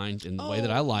my mind in the way that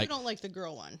I like. You don't like the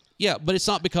girl one. Yeah, but it's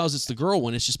not because it's the girl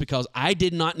one. It's just because I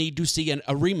did not need to see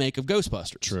a remake of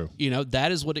Ghostbusters. True.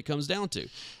 That is what it comes down to.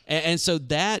 And so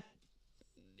that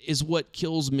is what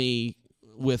kills me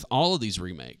with all of these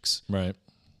remakes. Right.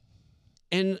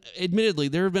 And admittedly,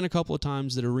 there have been a couple of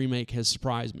times that a remake has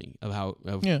surprised me of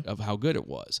how good it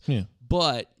was. Yeah.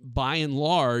 But by and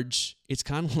large, it's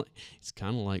kind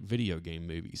of like video game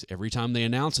movies. Every time they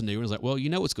announce a new one, it's like, well, you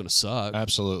know it's going to suck.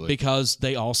 Absolutely. Because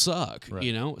they all suck, right.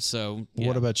 you know? So, yeah.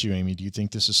 What about you, Amy? Do you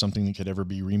think this is something that could ever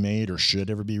be remade or should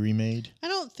ever be remade? I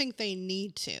don't think they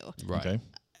need to. Right. Okay.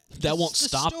 That won't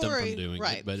stop them from doing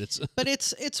it, but it's... But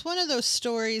it's one of those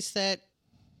stories that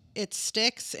it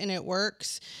sticks and it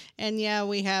works. And yeah,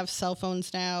 we have cell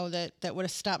phones now that would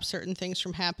have stopped certain things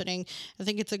from happening. I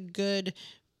think it's a good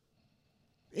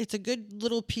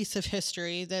little piece of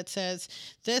history that says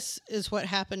this is what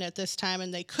happened at this time,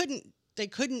 and they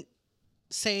couldn't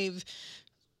save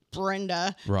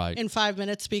Brenda in 5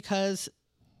 minutes because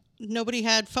nobody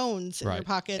had phones in their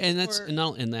pocket. And that's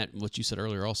and that what you said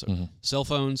earlier also. Mm-hmm. Cell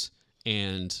phones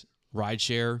and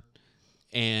rideshare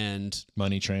and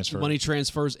money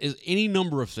transfers is any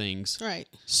number of things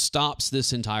stops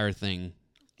this entire thing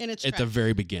at the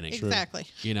very beginning. Exactly.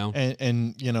 You know?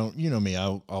 And you know me,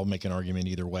 I'll make an argument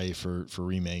either way for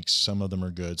remakes. Some of them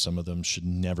are good, some of them should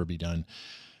never be done.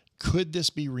 Could this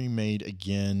be remade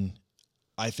again?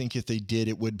 I think if they did,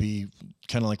 it would be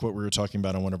kind of like what we were talking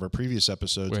about on one of our previous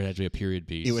episodes. Where it had to be a period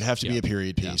piece. It would have to be a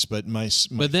period piece. But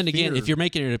but then again, if you're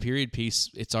making it a period piece,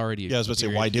 it's already I was about to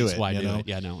say, why do it? Why do it?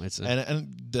 Yeah, no.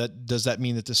 And does that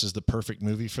mean that this is the perfect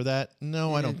movie for that?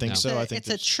 No, I don't think so. I think it's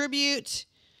a tribute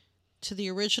to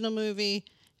the original movie.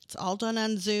 It's all done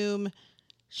on Zoom.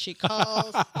 She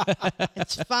calls.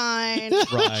 It's fine.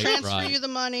 Transfer you the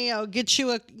money. I'll get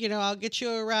you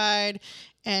a ride,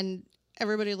 and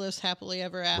everybody lives happily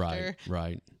ever after.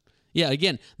 Right. Yeah.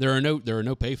 Again, there are no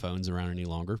payphones around any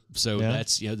longer. So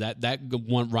that's that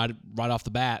one right off the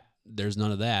bat. There's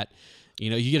none of that. You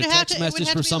know, you get a text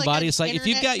message from somebody. It's like, if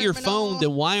you've got your phone,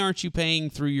 then why aren't you paying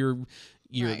through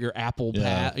your Apple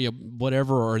Pay,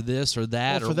 whatever, or this or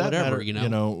that, or whatever, matter,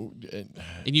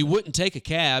 and you wouldn't take a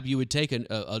cab, you would take an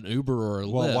Uber or a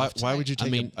Lyft. Why would you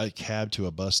take a cab to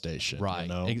a bus station? Right. You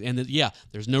know? And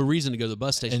there's no reason to go to the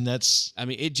bus station.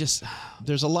 And it just,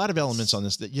 there's a lot of elements on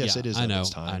this that, yes, it is of its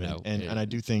time. And I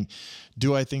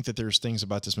do I think that there's things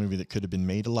about this movie that could have been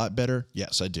made a lot better?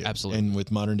 Yes, I do. Absolutely. And with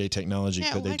modern day technology,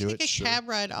 could they do it? Sure. Cab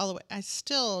ride all the way. I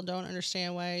still don't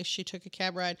understand why she took a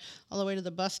cab ride all the way to the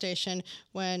bus station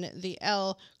when the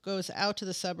L goes out to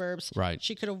the suburbs. Right.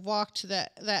 She could have walked to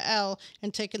that L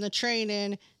and taken the train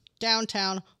in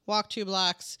downtown, walked 2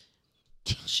 blocks.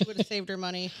 She would have saved her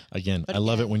money. Again, I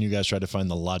love it when you guys try to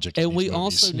find the logic. And we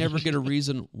also never get a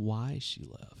reason why she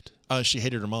left. She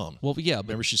hated her mom. Well, yeah.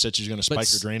 Remember she said she was going to spike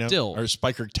her Drano? Or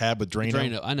spike her tab with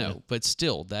Drano? Oh, I know. But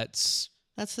still, that's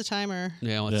the timer.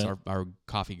 Yeah, it's our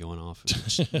coffee going off.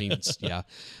 Which means,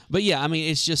 But yeah, I mean,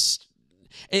 it's just...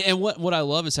 And what I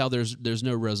love is how there's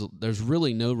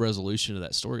really no resolution to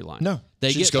that storyline. No.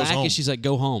 They get back home. and she's like,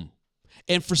 go home.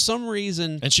 And for some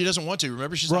reason... And she doesn't want to.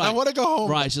 Remember? She's like, I want to go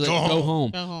home. Right. She's like, go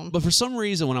home. Go home. But for some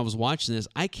reason, when I was watching this,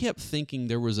 I kept thinking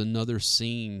there was another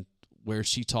scene where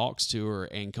she talks to her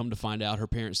and come to find out her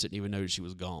parents didn't even know she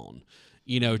was gone.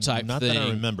 Type Not thing. That I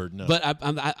remembered, no. But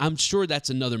I'm sure that's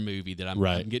another movie that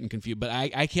I'm getting confused. But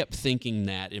I kept thinking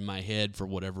that in my head for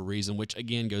whatever reason, which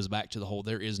again goes back to the whole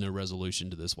there is no resolution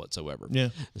to this whatsoever. Yeah.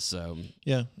 So.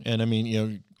 Yeah, and I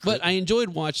mean, But I enjoyed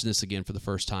watching this again for the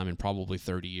first time in probably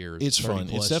 30 years. It's fun.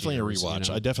 It's definitely a rewatch.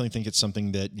 You know? I definitely think it's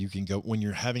something that you can go when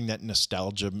you're having that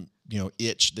nostalgia,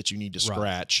 itch that you need to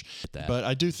scratch. But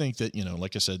I do think that,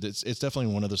 like I said, it's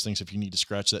definitely one of those things. If you need to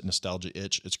scratch that nostalgia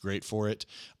itch, it's great for it.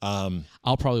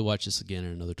 I'll probably watch this again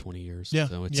in another 20 years. Yeah.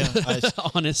 So it's,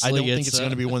 honestly, I don't think it's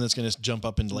going to be one that's going to jump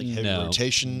up into like heavy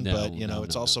rotation. But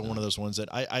it's also one of those ones that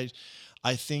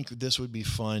I think this would be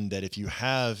fun. That if you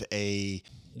have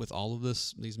with all of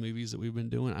these movies that we've been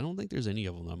doing, I don't think there's any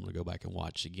of them that I'm going to go back and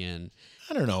watch again.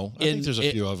 I don't know. I think there's a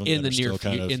few of them in that the are still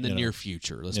kind of in the near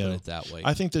future. Let's put it that way.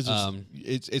 I think there's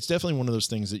it's definitely one of those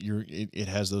things that it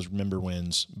has those member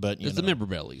wins, but it's the member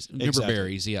bellies, member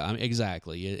berries. Yeah, I mean,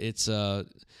 exactly. It's but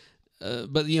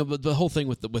the whole thing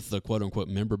with the quote unquote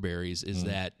member berries is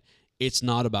that it's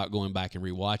not about going back and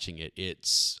rewatching it.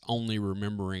 It's only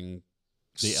remembering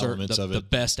the elements of it, the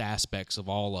best aspects of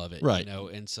all of it, right?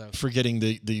 And so forgetting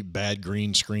the bad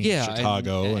green screen of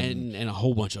Chicago and a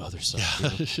whole bunch of other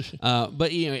stuff.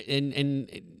 But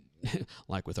and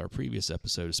like with our previous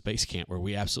episode of Space Camp, where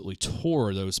we absolutely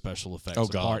tore those special effects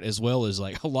apart, as well as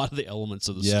like a lot of the elements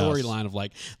of the storyline of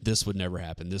like this would never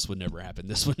happen, this would never happen,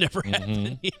 this would never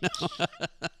happen. Mm-hmm.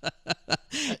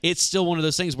 It's still one of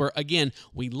those things where again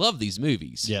we love these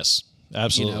movies. Yes.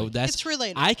 Absolutely. You know, that's it's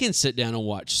relatable. I can sit down and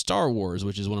watch Star Wars,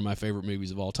 which is one of my favorite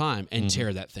movies of all time, and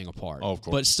tear that thing apart. Oh, of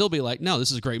course. But still be like, no,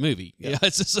 this is a great movie. Yeah,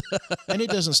 it's just and it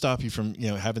doesn't stop you from, you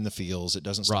know, having the feels. It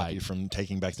doesn't stop you from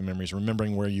taking back the memories,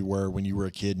 remembering where you were when you were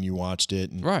a kid and you watched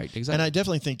it. And, right, exactly. And I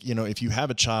definitely think, you know, if you have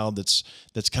a child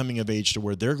that's coming of age to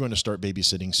where they're going to start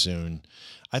babysitting soon,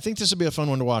 I think this would be a fun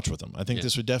one to watch with them. I think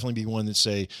this would definitely be one that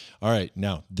say, all right,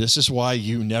 now this is why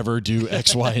you never do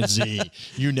X, Y, and Z.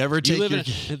 You never take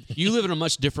you live in a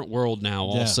much different world now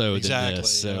also exactly, than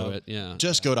this. So,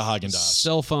 just go to Haagen-Dazs.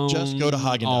 Cell phone. Just go to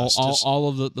Haagen-Dazs. All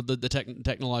of the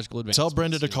technological advances. Tell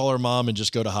Brenda to call her mom and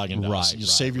just go to Haagen-Dazs. Right, You'll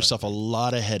save yourself a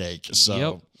lot of headache. So.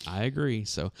 Yep, I agree.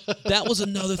 So that was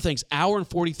another thing. Hour and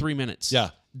 43 minutes. Yeah.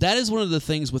 That is one of the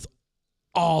things with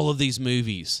all of these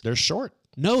movies. They're short.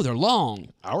 No, they're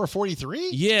long. Hour 43?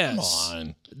 Yes. Come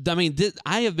on. I mean,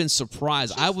 I have been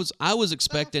surprised. I was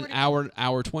expecting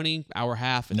hour 20, hour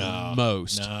half at the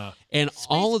most. No. And Space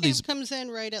all of Camp these comes in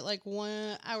right at like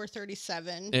 1 hour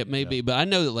 37. It may be, but I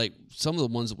know that like some of the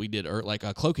ones that we did, like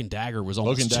Cloak and Dagger was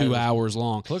almost 2 hours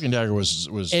long. Cloak and Dagger was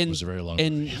a very long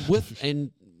movie.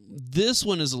 And this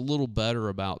one is a little better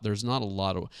about. There's not a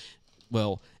lot of,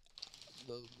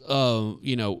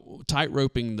 you know, tight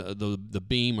roping the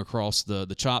beam across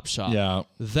the chop shop. Yeah,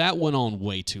 that went on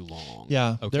way too long.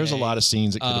 Yeah, okay? There's a lot of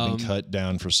scenes that could have been cut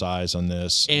down for size on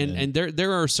this, and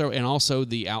there are and also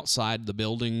the outside the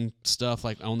building stuff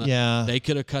like on that. Yeah, they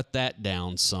could have cut that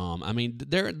down some. I mean,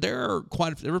 there are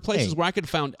there were places where I could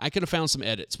have found some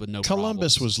edits with no.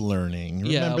 Columbus problems. was learning.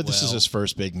 Remember, this is his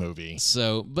first big movie.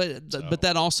 So, but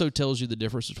that also tells you the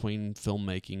difference between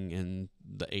filmmaking in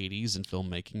the 80s and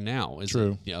filmmaking now.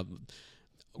 True.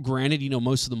 Granted, you know,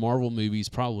 most of the Marvel movies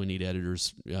probably need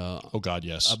editors. Oh God,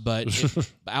 yes. But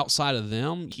outside of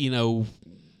them, you know,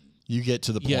 you get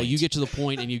to the point. Yeah, you get to the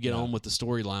point and you get on with the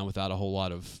storyline without a whole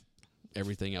lot of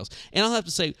everything else. And I'll have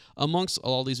to say, amongst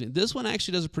all these, this one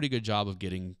actually does a pretty good job of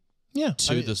getting to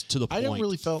the point. I don't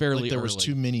really felt like there was early.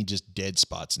 too many just dead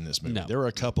spots in this movie. No. There were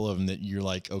a couple of them that you're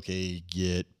like, okay,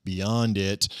 get beyond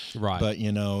it. Right. But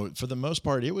you know, for the most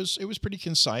part, it was pretty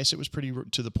concise. It was pretty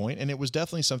to the point, and it was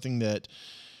definitely something that,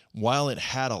 while it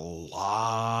had a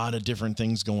lot of different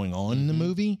things going on in the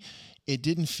movie, it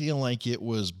didn't feel like it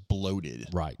was bloated.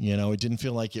 Right. You know, it didn't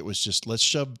feel like it was just, let's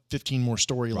shove 15 more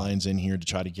storylines in here to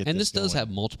try to get and this does going. have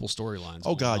multiple storylines.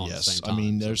 Oh God, on yes. At the same time, I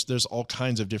mean, there's all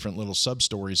kinds of different little sub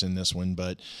stories in this one,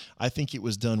 but I think it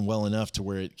was done well enough to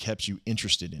where it kept you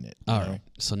interested in it. All right.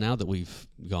 So now that we've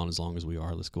gone as long as we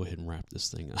are, let's go ahead and wrap this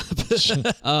thing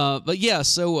up. But yeah,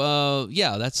 so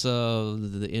that's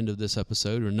the end of this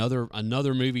episode.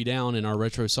 Another movie down in our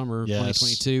retro summer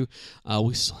 2022.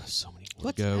 We still have so many.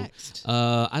 What's go. next?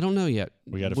 I don't know yet.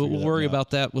 We'll worry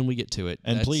about that when we get to it.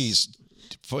 And please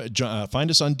find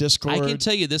us on Discord. I can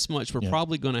tell you this much: we're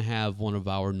probably going to have one of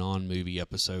our non-movie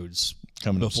episodes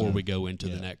coming before we go into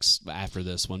the next after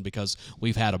this one, because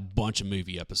we've had a bunch of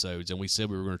movie episodes, and we said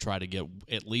we were going to try to get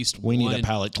at least one need a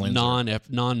palate cleanser.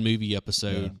 non-movie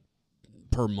episode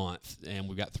per month, and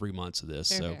we've got 3 months of this.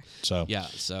 So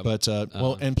but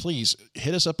and please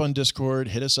hit us up on Discord,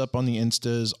 hit us up on the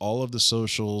Instas, all of the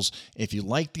socials. If you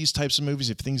like these types of movies,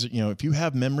 if you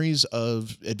have memories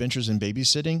of adventures in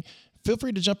babysitting, feel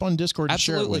free to jump on Discord and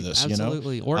share it with us.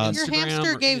 Absolutely. You know? Or your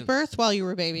hamster gave birth while you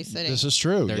were babysitting. This is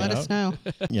true. Let us know.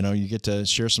 You get to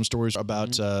share some stories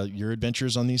about your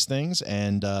adventures on these things,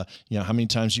 and how many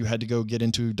times you had to go get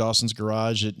into Dawson's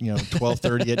garage at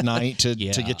 12:30 at night to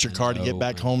get your car to get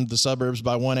back home to the suburbs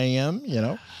by 1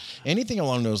 a.m. Anything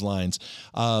along those lines.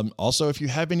 Also, if you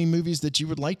have any movies that you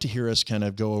would like to hear us kind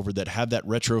of go over that have that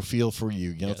retro feel for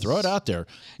you, throw it out there.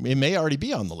 It may already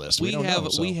be on the list. We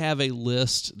have a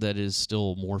list that is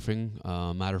still morphing.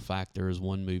 Matter of fact, there is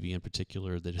one movie in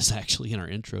particular that is actually in our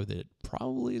intro that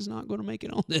probably is not going to make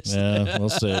it on this. Yeah, we'll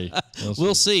see.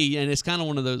 We'll see. And it's kind of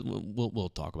one of those. We'll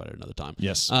talk about it another time.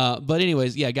 Yes. But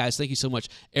anyways, guys, thank you so much.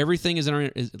 Everything is in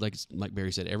our like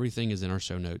Barry said. Everything is in our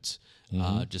show notes.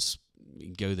 Just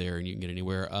go there and you can get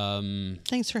anywhere.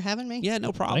 Thanks for having me. Yeah,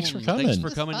 no problem. Thanks for coming. Thanks for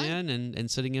coming in and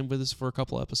sitting in with us for a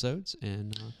couple episodes.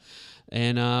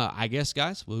 And I guess,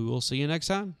 guys, we will see you next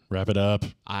time. Wrap it up.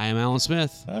 I am Alan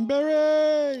Smith. I'm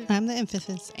Barry. I'm the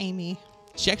emphasis, Amy.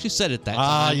 She actually said it that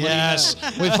time. Yes.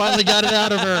 We finally got it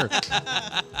out of her.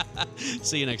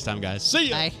 See you next time, guys. See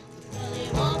you. Bye.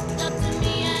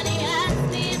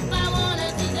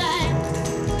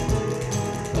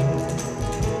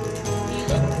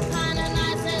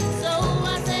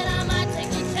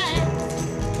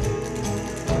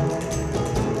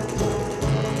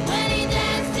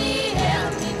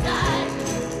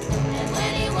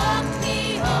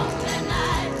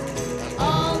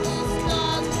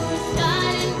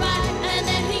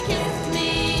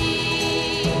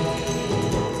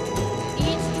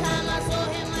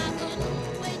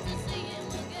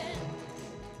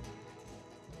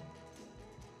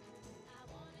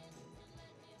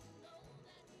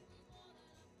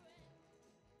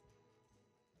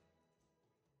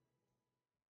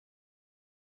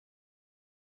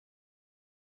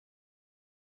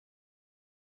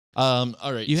 All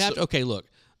right. You have to. Okay, look.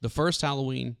 The first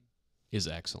Halloween is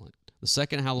excellent. The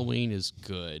second Halloween is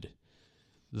good.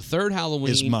 The third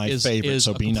Halloween is my favorite. Is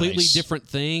so a be completely nice. different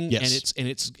thing, Yes. and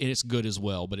it's good as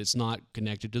well. But it's not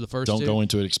connected to the first. Don't two. go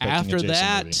into it expecting After a Jason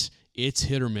that, movie. it's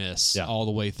hit or miss all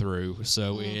the way through.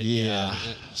 So yeah.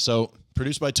 So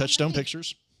produced by Touchstone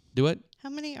Pictures. Do it. How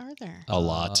many are there? A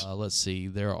lot. Let's see.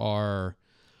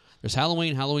 There's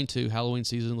Halloween, Halloween 2, Halloween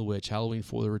Season of the Witch, Halloween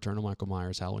 4, The Return of Michael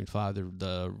Myers, Halloween 5,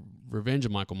 The Revenge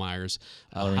of Michael Myers,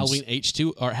 Halloween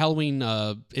H2, or Halloween,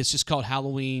 it's just called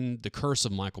Halloween, The Curse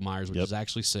of Michael Myers, which is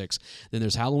actually 6. Then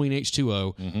there's Halloween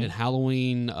H2O, and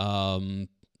Halloween,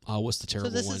 what's the terrible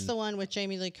one? So this is the one with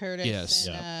Jamie Lee Curtis. Yes.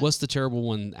 And, what's the terrible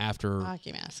one after?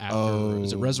 Hockey Mask.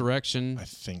 Is it Resurrection? I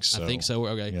think so.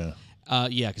 Okay. Yeah.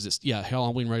 Because it's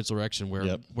Halloween Resurrection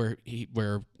where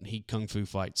he kung fu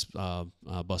fights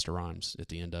Busta Rhymes at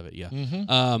the end of it. Yeah.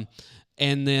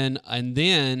 And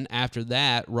then after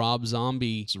that, Rob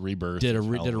Zombie did a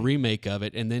remake of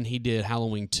it, and then he did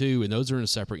Halloween 2, and those are in a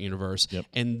separate universe. Yep.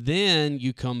 And then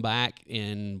you come back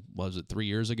in, was it 3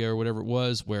 years ago or whatever it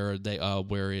was, where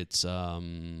it's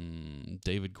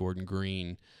David Gordon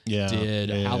Green did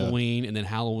Halloween, and then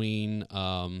Halloween.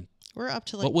 We're up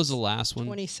to what was the last one?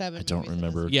 27. I don't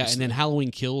remember. Yeah, and then Halloween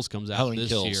Kills comes out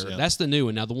this year. Yeah. That's the new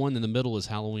one. Now the one in the middle is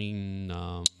Halloween.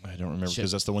 I don't remember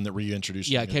because that's the one that reintroduced.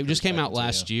 Yeah, it just came out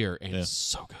last year, and it's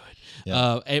so good.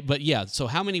 Yeah. But yeah, so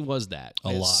how many was that?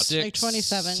 A lot. 6, like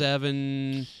 27.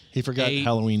 7. He forgot 8,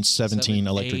 Halloween 17 7,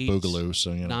 Electric 8, Boogaloo.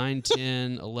 So 9,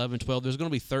 10, 11, 12. There's going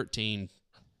to be 13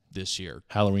 this year.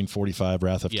 Halloween 45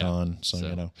 Wrath of Khan. So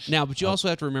you know. Now, but you also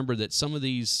have to remember that some of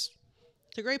these.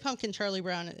 The Great Pumpkin, Charlie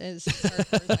Brown is.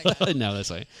 No, that's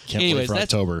right. Can't wait for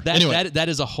October. That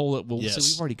is a whole. So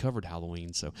we've already covered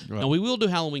Halloween. So right. no, we will do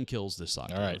Halloween Kills this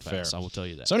October. All right, fair. I will tell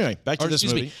you that. So anyway, back to this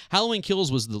movie. Me, Halloween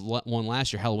Kills was the one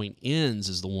last year. Halloween Ends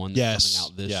is the one that's coming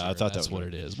out this year. I thought that's that was what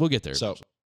it is. We'll get there. So